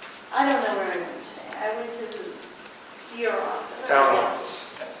 I don't know where I went today. I went to your office. Town yes.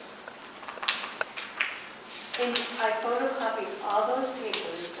 office. And I photocopied all those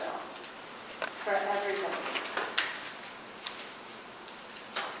papers, Bill, for everybody.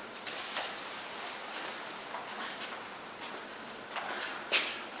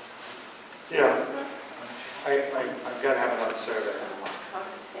 Yeah. I've got to have another survey. Okay,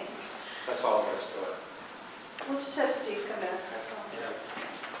 thanks. That's That's all there is to it. We'll just have Steve come back, that's all.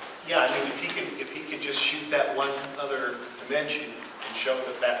 Yeah, I mean, if he could just shoot that one other dimension and show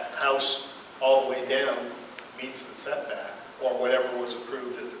that that house all the way down meets the setback, or whatever was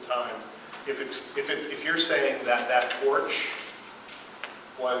approved at the time. If you're saying that that porch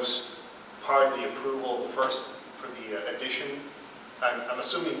was part of the approval first for the addition, I'm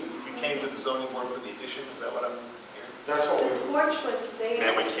assuming you came to the zoning board for the addition, is that what I'm hearing? That's what The we, porch was there.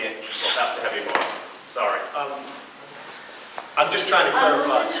 man, we can't, we'll have to have you vote. Sorry. I'm just trying to I'm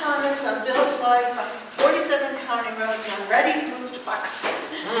clarify. Linda Thomas, I'm Bill's wife, I'm 47 County Road, and I'm ready to move to Buxton.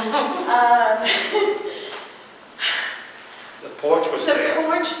 The porch was The there.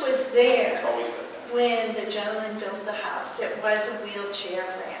 porch was there It's always been there. when the gentleman built the house. It was a wheelchair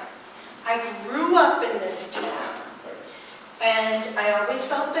ramp. I grew up in this town, and I always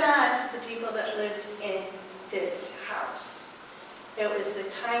felt bad for the people that lived in this house. It was the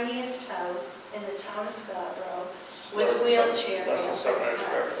tiniest house in the town of Scarborough with a wheelchair ramp. Less than 700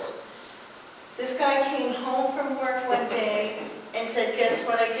 square foot. This guy came home from work one day and said, guess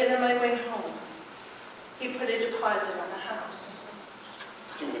what I did on my way home? He put a deposit on the house.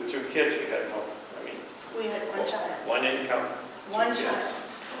 With 2 kids, we had no, I mean, We had one child. one income. One 2 child.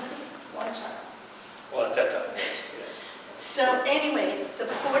 kids. One child. Well, at that time, yes, yes. So anyway, the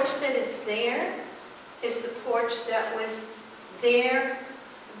porch that is there is the porch that was there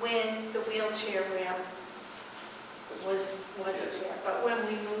when the wheelchair ramp was Yes. there. But when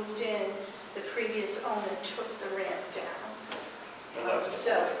we moved in, the previous owner took the ramp down. And that was-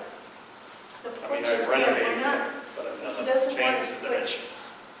 So the I mean, porch I is there, renovated we're not, it, but I've he never doesn't want changed to the put, dimensions.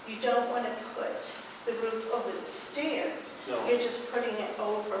 you don't want to put the roof over the stairs. No. You're just putting it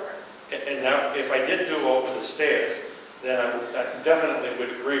over. And now, if I did do over the stairs, then I definitely would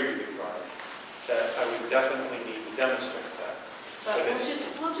agree with you, Brian, that I would definitely need to demonstrate that. But But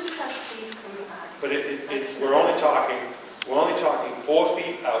we'll just have Steve come back. But we're only talking 4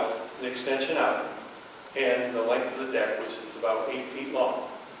 feet out, an extension out, and the length of the deck, which is about 8 feet long.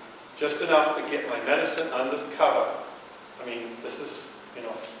 Just enough to get my medicine under the cover. I mean, this is,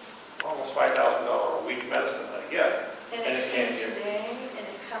 almost $5,000 a week medicine I get. And And it it came can't get- today, and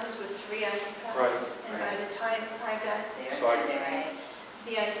it comes with 3 ice packs. Right, And by the time I got there So I- today,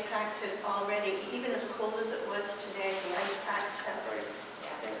 the ice packs had already, even as cold as it was today, the ice packs have.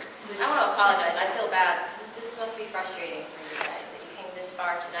 I want to apologize, I feel bad. This must be frustrating for you guys, that you came this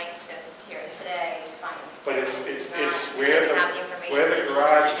far tonight to here today to find. But this is not- it's you where didn't the, have the information where that the you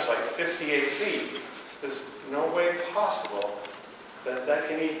garage wanted. is like 58 feet. There's no way possible that that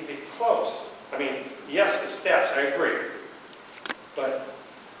can even be close. I mean, yes, the steps, I agree. But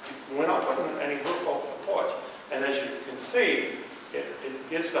we're not putting any roof over the porch. And as you can see, it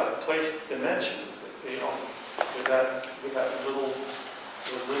gives that place dimensions, with that little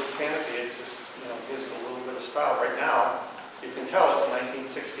canopy, it just, gives it a little bit of style. Right now, you can tell it's a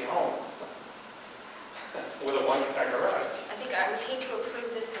 1960 home with a 1-car garage. I think I would hate to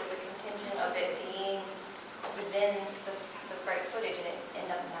approve this with the contingent of it being within the right footage and it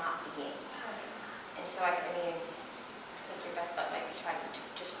end up not being. And so I think your best bet might be trying to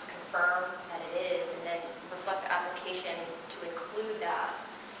just confirm that it is and then reflect the application to include that.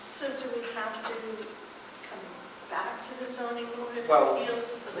 So do we have to come back to the zoning board of Well,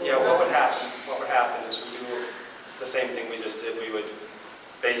 appeals? for the Yeah, what would garage? happen is we do the same thing we just did. We would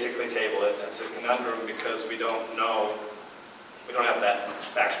basically table it. It's a conundrum because we don't know, we don't have that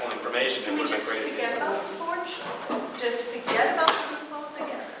factual information. It Can we would have just been great if forget you about the porch? Just forget about the roof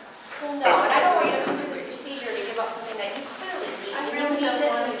altogether? Well, no, and I don't want you to come through this procedure to give up something that you clearly need. I You really need don't this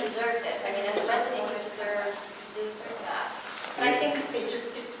want and you deserve this. I mean, as a resident, you deserve that. But I think, It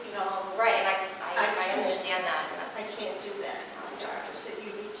just gets me all, right, and I understand that. And I that's, can't do that. Doctor said you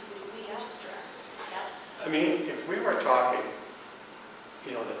need to relieve stress. yeah. I mean, if we were talking,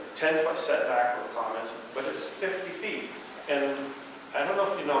 the 10-foot setback requirements, but it's 50 feet. And I don't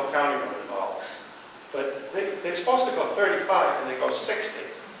know if you know county road at all, but they're supposed to go 35 and they go 60.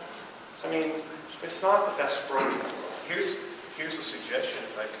 I mean, it's not the best road in the world. Here's a suggestion,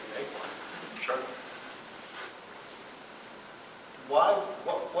 if I can make one. Sure.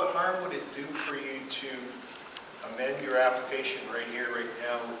 What harm would it do for you to amend your application right here, right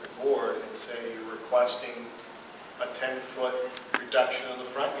now with the board and say you're requesting a 10-foot reduction of the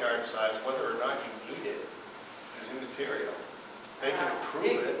front yard size, whether or not you need it is immaterial. They can approve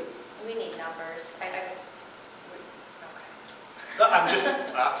it. We need numbers. Okay. No, I'm just,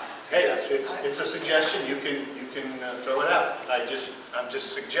 hey, it's a suggestion, you can throw it out. I'm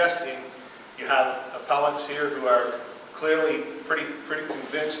just suggesting, you have appellants here who are clearly pretty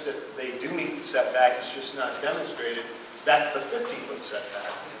convinced that they do meet the setback, it's just not demonstrated. That's the 50-foot setback.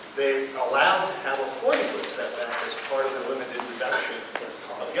 they're allowed to have a 40-foot setback as part of the limited reduction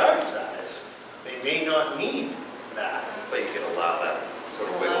of yard size. They may not need that. But you can allow that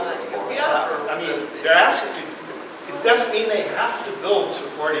sort of wiggle room. Yeah, I mean, they're asking, it doesn't mean they have to build to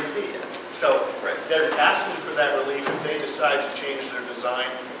 40 feet. So Right. they're asking for that relief if they decide to change their design,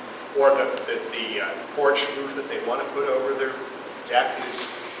 or the porch roof that they want to put over their deck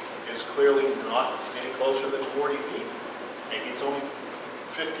is clearly not any closer than 40 feet. Maybe it's only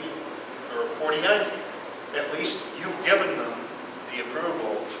 50 or 49 feet. At least you've given them the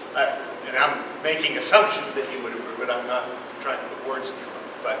approval, and I'm making assumptions that you would approve it. I'm not trying to put words in your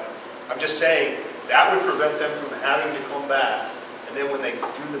mouth, but I'm just saying that would prevent them from having to come back, and then when they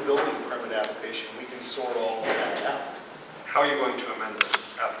do the building permit application, we can sort all of that out. How are you going to amend this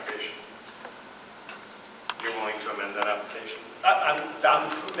application? You're willing to amend that application? I'm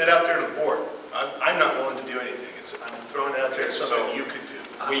putting it out there to the board. I'm not willing to do anything. I'm throwing it out there as Okay, something so- you could do.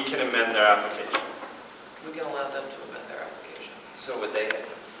 We can amend their application. We can allow them to amend their application. So would they redo it?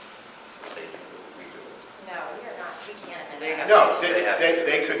 No, we're not, we can't amend They that. have- No,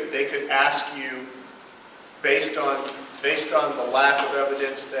 they could ask you, based on the lack of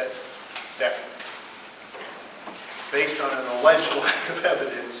evidence based on an alleged lack of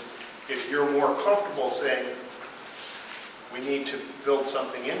evidence, if you're more comfortable saying, we need to build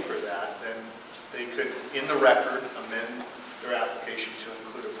something in for that, then they could, in the record, amend their application to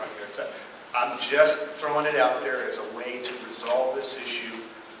include a front yard setback. I'm just throwing it out there as a way to resolve this issue.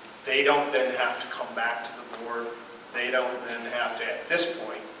 They don't then have to come back to the board. They don't then have to, at this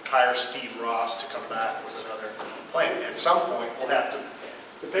point, hire Steve Ross to come back with another plan. At some point, we'll have to.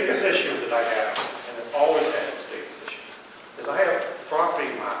 The biggest issue that I have, and I've always had this biggest issue, is I have property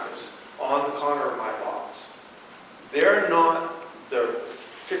markers on the corner of my lots. They're not the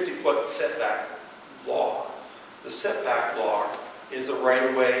 50-foot setback law. The setback law is the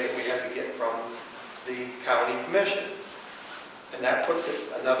right-of-way that we have to get from the county commission. And that puts it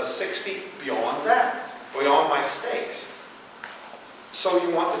another 6 feet beyond that, beyond my stakes. So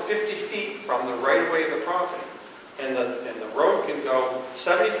you want the 50 feet from the right-of-way of the property. And the road can go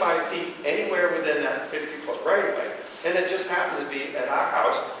 75 feet anywhere within that 50-foot right-of-way. And it just happened to be at our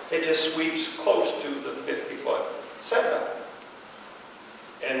house, it just sweeps close to the 50-foot setback.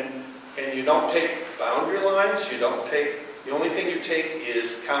 And you don't take boundary lines, you don't take, the only thing you take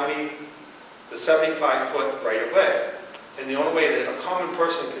is county, the 75-foot right-of-way. And the only way that a common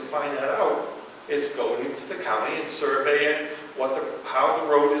person can find that out is going into the county and surveying how the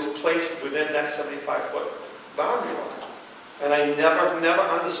road is placed within that 75-foot boundary line. And I never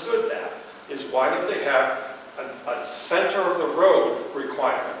understood that, is why don't they have a center of the road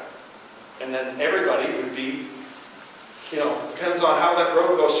requirement? And then everybody would be, depends on how that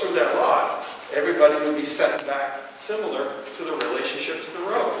road goes through that lot, everybody would be set back similar to the relationship to the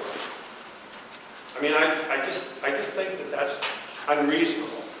road. I mean, I just think that that's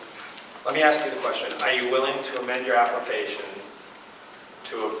unreasonable. Let me ask you the question. Are you willing to amend your application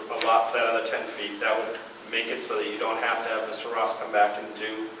to a lot for that other 10 feet? That would make it so that you don't have to have Mr. Ross come back and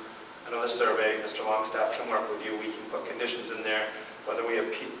do another survey. Mr. Longstaff can work with you. We can put conditions in there, whether we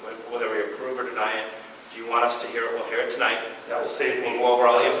approve or deny it. Do you want us to hear it? We'll hear it tonight. That will save me We'll go over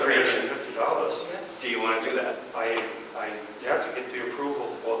all the information. $350. Do you want to do that? You have to get the approval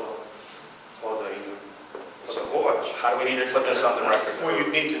for the porch. How do we need to put this on the record? Well,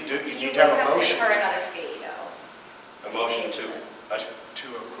 you need to You have would a have to motion incur another fee, though. A motion to, to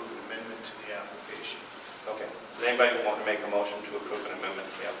approve an amendment to the application. okay. Does anybody want to make a motion to approve an amendment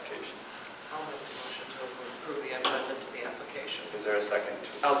to the application? I'll make the motion to approve the amendment to the application. Is there a second?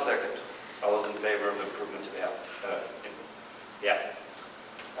 I'll second. All those in favor of the improvement to the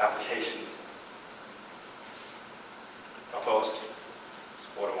application? Opposed? It's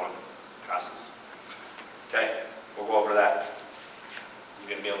 4-1. Passes. Okay, we'll go over that. You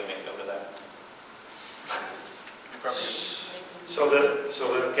gonna be able to make note of that? So that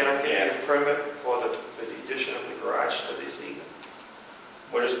can I get a permit for the addition of the garage to this evening?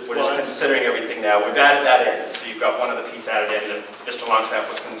 We're just considering everything now. We've added that in, so you've got one other piece added in that Mr. Longstaff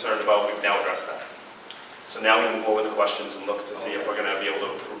was concerned about. We've now addressed that. So now we can go over the questions and look to see if we're going to be able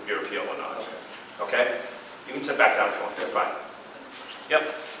to approve your appeal or not. Okay? You can sit back down if you want. You're fine. Yep.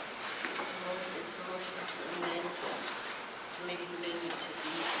 It's a motion to amend, to make an amendment to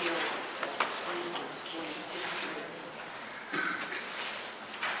the appeal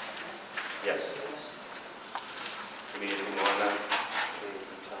 26-153. Yes. Do we need to go on that?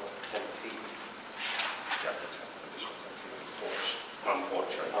 10 feet. Yeah, for 10, additional 10 feet on the porch. On the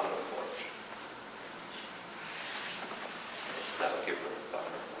porch, right? On the porch. That'll give her a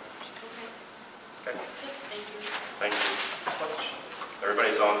buffer. Okay. Thank you. Thank you.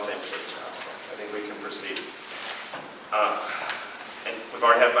 Everybody's on the same page now, so I think we can proceed. And we've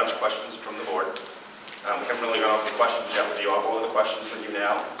already had a bunch of questions from the board. We haven't really gone over the questions yet, but do you all go over the questions with you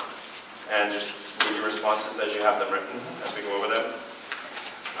now? And just read your responses as you have them written, as we go over them.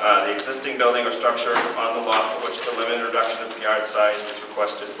 The existing building or structure on the lot for which the limited reduction of the yard size is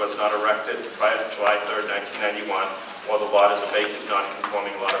requested was not erected prior to July 3rd, 1991, while the lot is a vacant,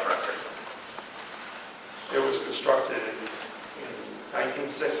 non-conforming lot of record. It was constructed in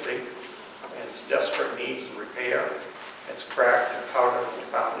 1960, and it's desperate needs of repair. It's cracked and powdered in the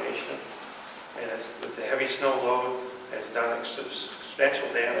foundation, and it's, with the heavy snow load, it's done substantial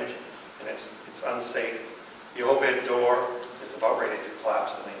damage, and it's unsafe. The overhead door is about ready to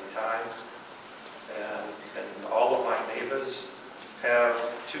collapse at any time, and all of my neighbors have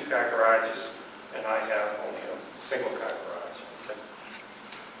two-car garages, and I have only a single-car garage. Okay.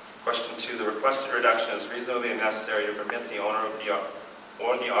 Question 2, the requested reduction is reasonably necessary to permit the owner of the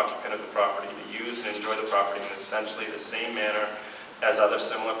or the occupant of the property to use and enjoy the property in essentially the same manner as other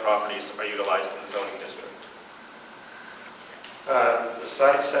similar properties are utilized in the zoning district. The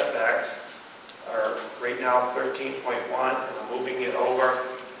side setbacks are right now 13.1, and I'm moving it over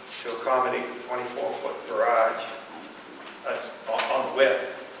to accommodate the 24-foot garage on the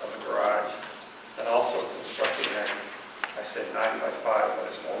width of the garage, and also constructing it, I said 9 by 5, but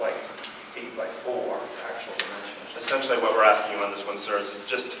it's more like 8 by 4 actual dimensions. Essentially what we're asking you on this one, sir, is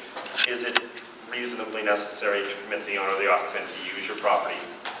it reasonably necessary to permit the owner or the occupant to use your property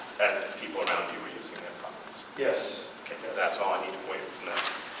as people around you are using their properties? Yes. Okay, that's all I need for you from that.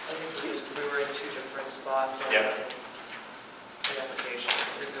 I think we were in two different spots on Yeah. the application.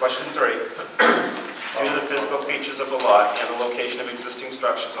 Question 3. Due to the physical features of the lot and the location of existing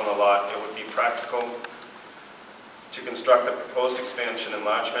structures on the lot, it would be practical to construct the proposed expansion,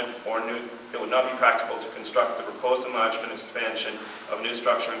 enlargement, or it would not be practical to construct the proposed enlargement, expansion of a new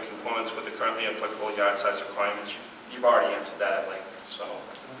structure in conformance with the currently applicable yard size requirements. You've already answered that at length, so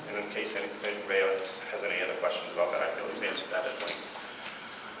in case anybody else has any other questions about that, I feel he's answered that at length.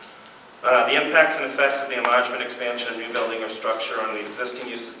 The impacts and effects of the enlargement, expansion, of new building or structure on the existing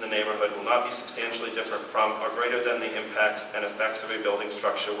uses in the neighborhood will not be substantially different from or greater than the impacts and effects of a building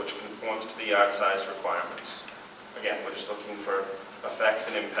structure which conforms to the yard size requirements. Again, we're just looking for effects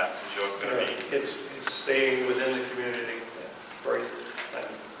and impacts. Is yours going to be? It's staying within the community, very, and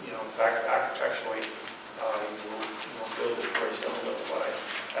in fact, architecturally, we'll build it very similar to what I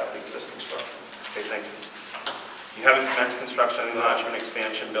have the existing structure. Okay, thank you. You haven't commenced construction, enlargement,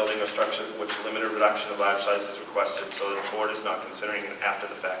 expansion, building, or structure for which a limited reduction of large size is requested, so the board is not considering an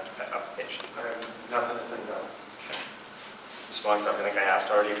after-the-fact application. I have nothing to think of. Okay. Mr. Longstaff, I think I asked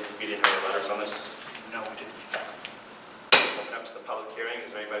already if we didn't have any letters on this. No, we didn't. Open up to the public hearing.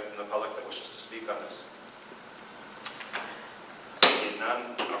 Is there anybody from the public that wishes to speak on this? Seeing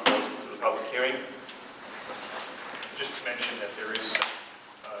none, I'll close to the public hearing. Just to mention that there is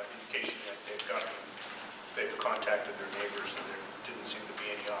indication that they've contacted their neighbors, and there didn't seem to be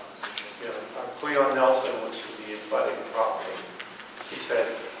any opposition. Yeah, Cleon Nelson, which is the abutting property, he said,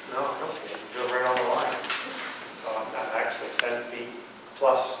 no, you're right on the line. I'm actually 10 feet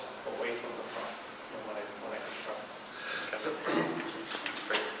plus away from the front when I construct.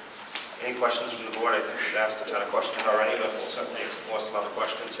 Great. Any questions from the board? I think we've asked a ton of questions already, but we'll certainly explore some other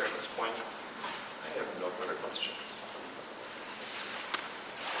questions here at this point. I have no further questions.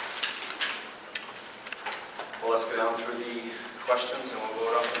 Well, let's go down through the questions and we'll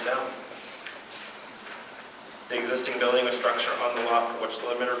vote up and down. The existing building or structure on the lot for which the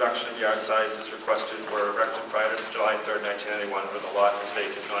limited reduction of yard size is requested were erected prior to July 3rd, 1991, where the lot is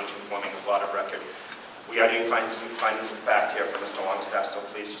vacant, non-conforming lot of record. We are doing findings of fact here for Mr. Longstaff, so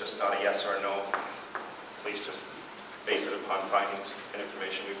please just not a yes or a no. Please just base it upon findings and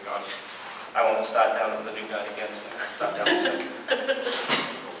information we've got. I won't start down with the new guy again. I'll start down with second.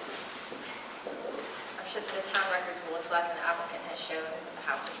 I'm sure the town records will reflect and the applicant has shown that the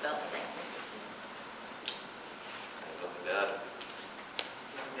house was built in 1960. Nothing bad.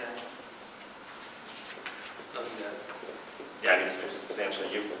 Yeah. Nothing bad. Yeah, I mean, it's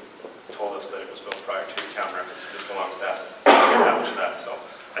substantially. You've told us that it was built prior to town records. Mr. Longstaff established that, so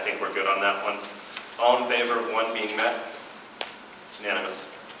I think we're good on that one. All in favor of 1 being met?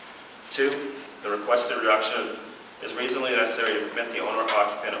 Unanimous. 2, the requested reduction is reasonably necessary to permit the owner or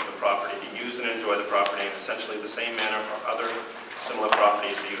occupant of the property to use and enjoy the property in essentially the same manner for other similar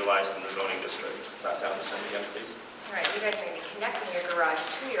properties utilized in the zoning district. Start down the center again, please. All right, you guys are going to be connecting your garage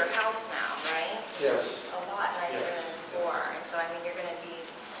to your house now, right? Yes. A lot nicer Yes. than before, and so I mean, you're going to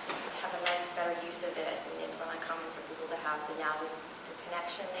have a nice, better use of it, and it's not uncommon for people to have the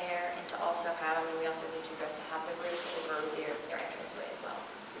connection there, and to also have, I mean, we also need you guys to have the roof over their entranceway as well.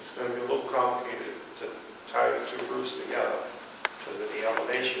 going to be a little complicated to tie the two roofs together because of the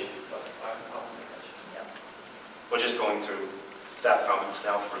elevation, but I'll manage. We're just going through staff comments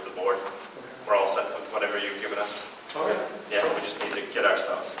now for the board. We're all set with whatever you've given us. Okay. Yeah, we just need to get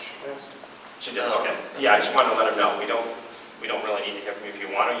ourselves. Yes. She did, okay. Yeah, I just wanted to let her know, we don't really need to hear from you. If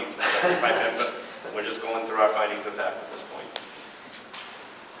you want to, you can justify them, but we're just going through our findings of fact at this point.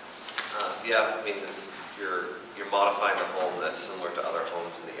 Yeah, I mean, you're modifying the home that's similar to other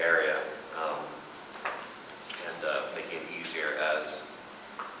homes in the area, and making it easier as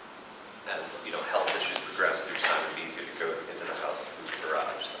health issues progress through time. It'd be easier to go into the house through the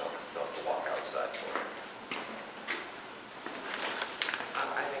garage, so don't have to walk outside for it.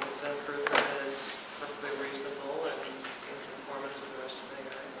 I think it's an improvement that is perfectly reasonable and in conformance with the rest of the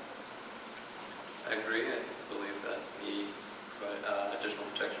area. I agree. I believe that the additional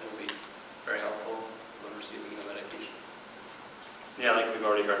protection will be very helpful when receiving the medication. Yeah, like we've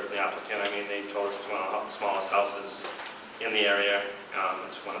already heard from the applicant, I mean, they told us it's one of the smallest houses in the area.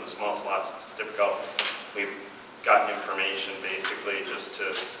 It's one of the smallest lots. It's difficult. We've gotten information basically just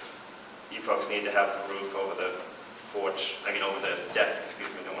to, you folks need to have the roof over the porch, over the deck, excuse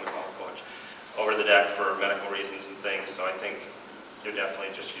me, I don't want to call it porch, over the deck for medical reasons and things. So I think you're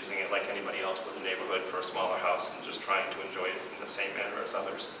definitely just using it like anybody else with the neighborhood for a smaller house and just trying to enjoy it in the same manner as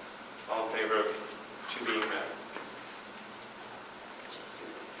others. All in favor of 2 being met?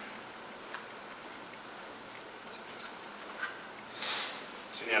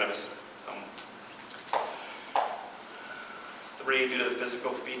 It's unanimous. 3, due to the physical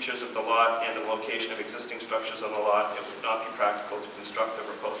features of the lot and the location of existing structures on the lot, it would not be practical to construct the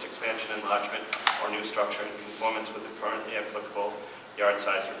proposed expansion, enlargement, or new structure in conformance with the currently applicable yard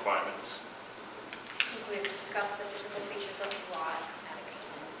size requirements. I think we've discussed the physical features of the lot at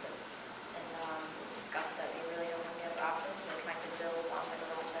extensive, and discussed that we really don't have any other options. We're trying to build on the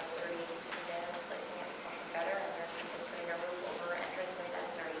garage that's already existing there, replacing it with something better, and they're simply putting a roof over an entranceway that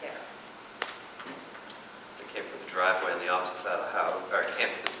is already there. They can't put the driveway on the opposite side of the house, or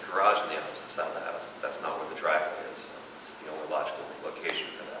can't put the garage on the opposite side of the house. That's not where the driveway is. So it's the only logical location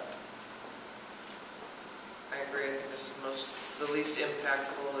for that. I agree. I think this is the least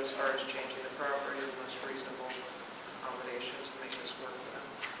impactful as far as changing the property, the most reasonable accommodation to make this work for them.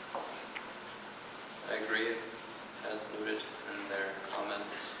 I agree. As noted in their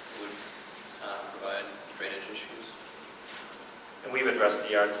comments, would provide drainage issues. And we've addressed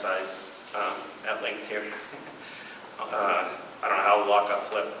the yard size at length here. I don't know how the lot got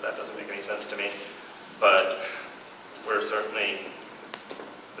flipped. That doesn't make any sense to me. But we're certainly,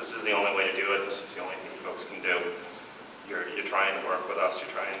 this is the only way to do it. This is the only thing folks can do. You're trying to work with us. You're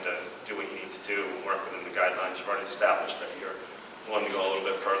trying to do what you need to do, work within the guidelines. You've already established that you're willing to go a little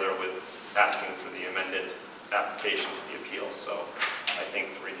bit further with asking for the amended application for the appeal. So I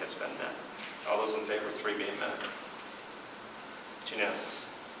think 3 has been met. All those in favor of 3 being met? It's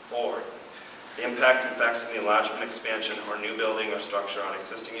unanimous. 4, the impact and effects of the enlargement, expansion, or new building or structure on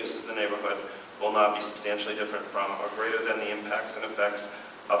existing uses in the neighborhood will not be substantially different from or greater than the impacts and effects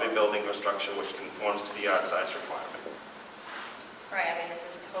of a building or structure which conforms to the yard size requirement. Right, I mean, this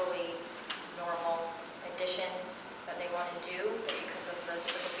is a totally normal addition that they want to do, but because of the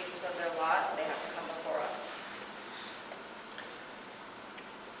physical features of their lot, they have to come before us.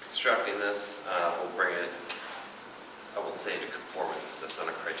 Constructing this will bring it, I won't say into conformance, because that's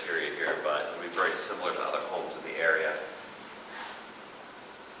not a criteria here, but it'll be very similar to other homes in the area.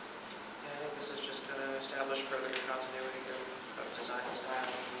 Yeah, I think this is just going to establish further continuity of design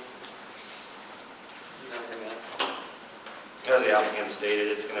style. Nothing else. As the applicant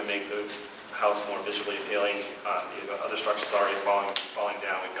stated, it's going to make the house more visually appealing. The other structures already falling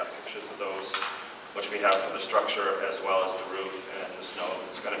down. We've got pictures of those, which we have for the structure as well as the roof and the snow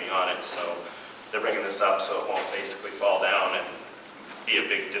that's going to be on it. So they're bringing this up so it won't basically fall down and be a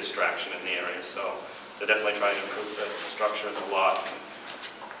big distraction in the area. So they're definitely trying to improve the structure of the lot.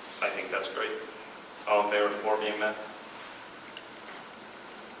 I think that's great. All in favor of 4 being met?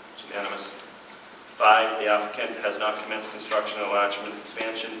 It's unanimous. 5, the applicant has not commenced construction, enlargement,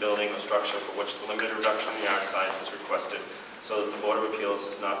 expansion, building, or structure for which the limited reduction in the yard size is requested, so that the Board of Appeals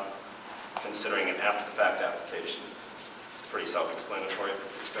is not considering an after-the-fact application. It's pretty self-explanatory.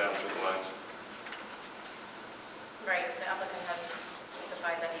 It's down through the lines. Right, the applicant has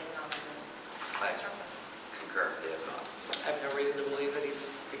testified that he is not doing I construction. concur, they have not. I have no reason to believe that he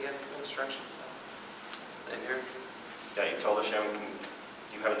began construction, so. Same here. Yeah, you've told us you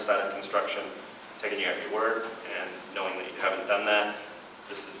haven't started construction, taking you at your word, and knowing that you haven't done that,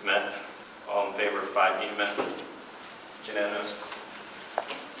 this is met. All in favor of 5 being met? It's unanimous.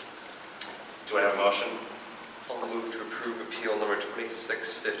 Do I have a motion? I'll move to approve appeal number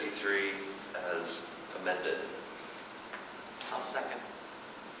 2653 as amended. I'll second.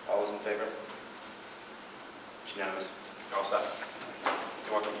 All those in favor? It's unanimous. You're all set.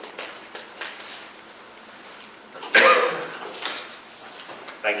 You're welcome.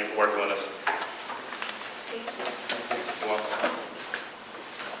 Thank you for working with us. You're welcome.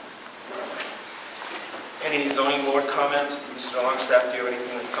 Any zoning board comments? Mr. Longstaff, do you have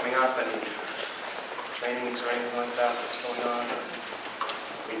anything that's coming up? Any trainings or anything like that that's going on?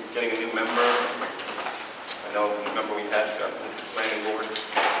 We getting a new member? I know the member we had got the planning board.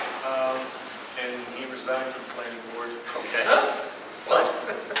 And he resigned from planning board. Okay.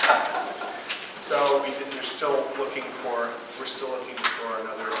 So we're still looking for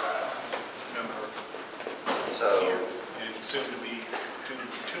another member So, here, and soon to be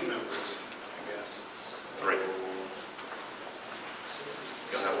two members, I guess. 3.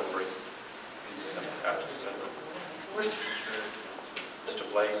 You'll have a 3. After December. Mr.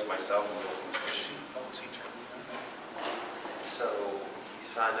 Blaze, myself, and so he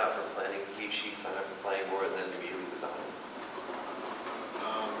signed up for planning, she signed up for planning board and then immediately resigned.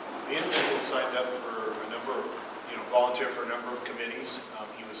 The individual signed up for a number of, volunteered for a number of committees.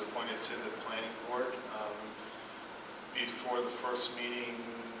 He was appointed to the planning board. Before the first meeting,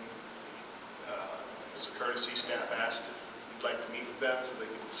 as a courtesy, staff asked if we'd like to meet with them so they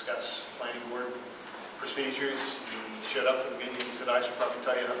could discuss planning board procedures. He showed up for the meeting, he said, I should probably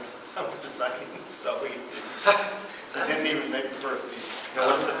tell you how I'm designing, so he didn't even make the first meeting. Now,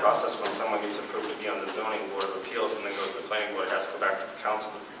 what's the process when someone gets approved to be on the zoning board of appeals and then goes to the planning board, has to go back to the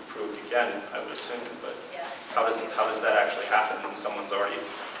council to be approved again, I would assume, but Yes. how does that actually happen when someone's already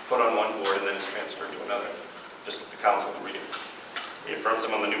put on one board and then is transferred to another? Just the council to reaffirms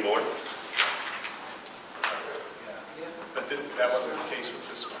them on the new board? Yeah. But that wasn't the case with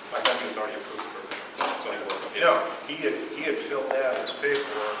this one. I thought he was already approved for zoning board of appeals. No, he had filled out his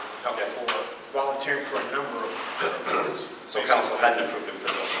paperwork Okay. for volunteering for a number of boards. So council hadn't approved him for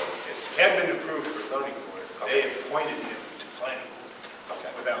zoning board of appeals? He hadn't been approved for zoning board. They had appointed him to planning board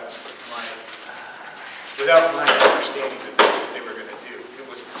Okay. without my understanding that that's what they were going to do. It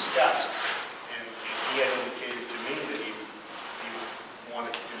was discussed, and he had indicated to me that he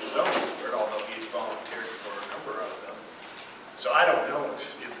wanted to do the zoning board, although he had volunteered for a number of them. So I don't know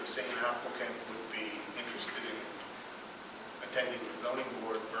if the same applicant would be interested in attending the zoning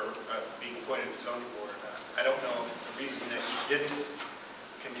board or being appointed to zoning board or not. I don't know if the reason that he didn't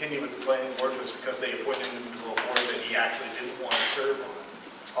continue with the planning board was because they appointed him to a board that he actually didn't want to serve on,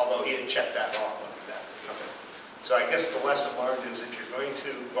 although he had checked that off on his application. Okay. So I guess the lesson learned is if you're going to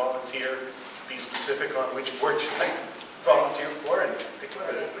volunteer, be specific on which board you like to volunteer for and stick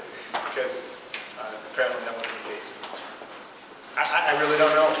with it, because apparently that wasn't the case. I really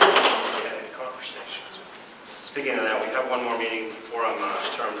don't know if we had any conversations. Speaking of that, we have one more meeting before I'm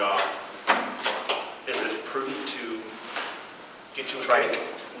termed off. Is it prudent to Get you a try? cake?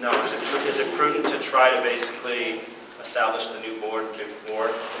 No, is it prudent to try to basically establish the new board before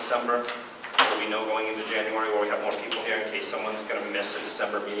December? So we know going into January where we have more people here in case someone's going to miss a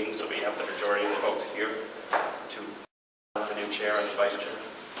December meeting, so we have the majority of the folks here to the new chair and the vice chair.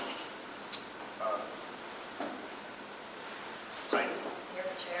 You're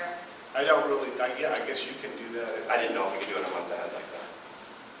the chair. I don't really, yeah, I guess you can do that. I didn't know if we could do it a month ahead like that.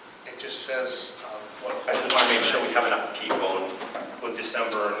 It just says, what. I just want to make sure we have enough people with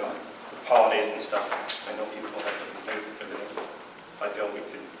December and holidays and stuff. I know people have different things that they're doing. I feel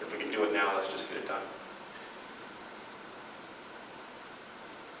if we can do it now, let's just get it done.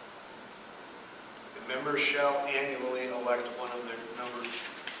 The members shall annually elect one of their number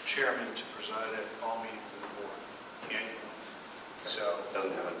chairmen to preside at all meetings of the board annually. So, It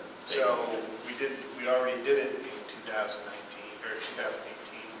doesn't have a we already did it in 2019, or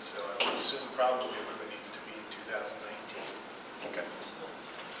 2018, so I would assume probably it needs to be in 2019. Okay.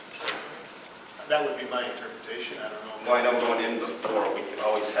 That would be my interpretation, I don't know. Well, I know going in before, we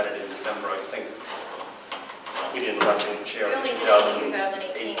always had it in December. I think we didn't elect a chair We in only did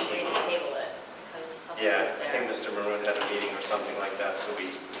it in 2018, 2018. so we had to table it. because something Yeah, was I think there. Mr. Maroon had a meeting or something like that, so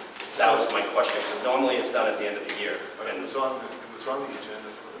that was my question, because normally it's done at the end of the year. But it was on the agenda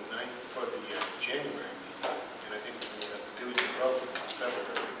for the January meeting, and I think we had to do it in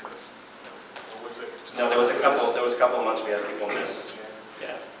February, because, or was it? No, there was a couple of months we had people miss.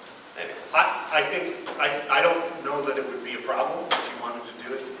 Yeah. Maybe. I don't know that it would be a problem if you wanted to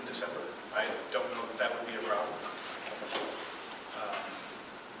do it in December. I don't know that would be a problem.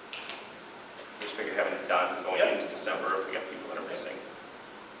 Just figure having it done going Yep. into December if we got people that are missing.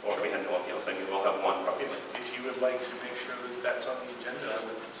 Or if we had no appeals, I mean, we'll have one probably. If you would like to make sure that that's on the agenda, I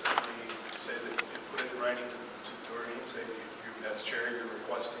would certainly say that you put it in writing to and say, you, as chair, you're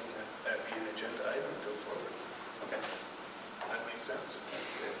requesting that be an agenda item, go forward. Okay. That makes sense.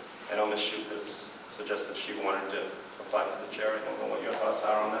 I know Ms. Shoup has suggested she wanted to apply for the chair. I don't know what your thoughts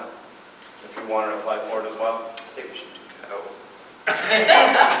are on that. If you want to apply for it as well. I think we should go.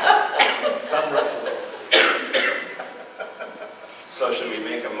 Thumb wrestling. So should we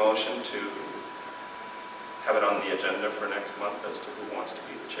make a motion to have it on the agenda for next month as to who wants to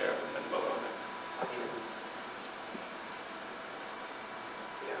be the chair and then vote on it?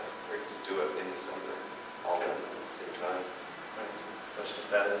 Yeah, or just do it in December, all of them at the same time. Let's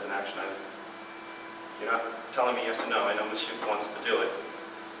just add it as an action item. You're not telling me yes or no. I know Ms. Shoup wants to do it.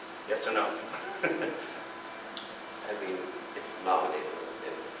 Yes or no? I mean, if nominated,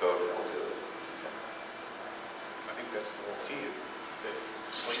 if voted, I'll do it. I think that's the whole key, is that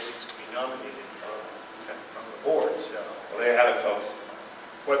the slate needs to be nominated from the board, so. Well, there you have it, folks.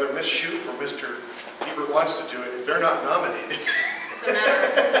 Whether Ms. Shoup or Mr. Hebert wants to do it, if they're not nominated. It's a matter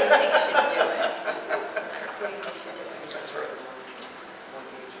of who you think should do it. Who you think should do it. That's right.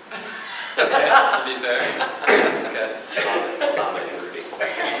 Okay, to be fair. Okay. Nominated Rudy.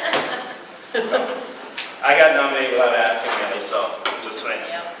 So, I got nominated without asking really, so I'm just saying.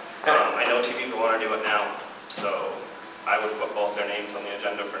 Yep. I know two people want to do it now, so I would put both their names on the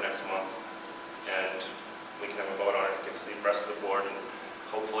agenda for next month. And we can have a vote on it against the rest of the board. And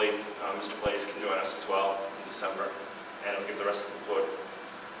hopefully, Mr. Blaze can join us as well in December. And it'll give the rest of the board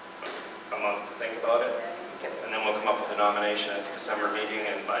a month to think about it. And then we'll come up with a nomination at the December meeting.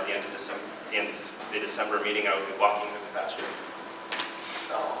 And by the end of the December meeting, I will be walking with the pasture.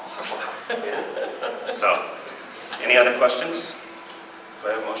 So, any other questions? Do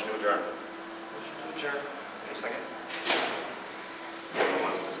I have a motion to adjourn? Motion to adjourn. Any second? Anyone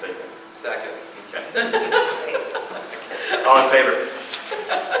wants to stay there? Second. Okay. All in favor?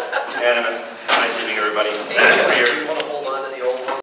 Unanimous. Nice evening, everybody. Thank you for your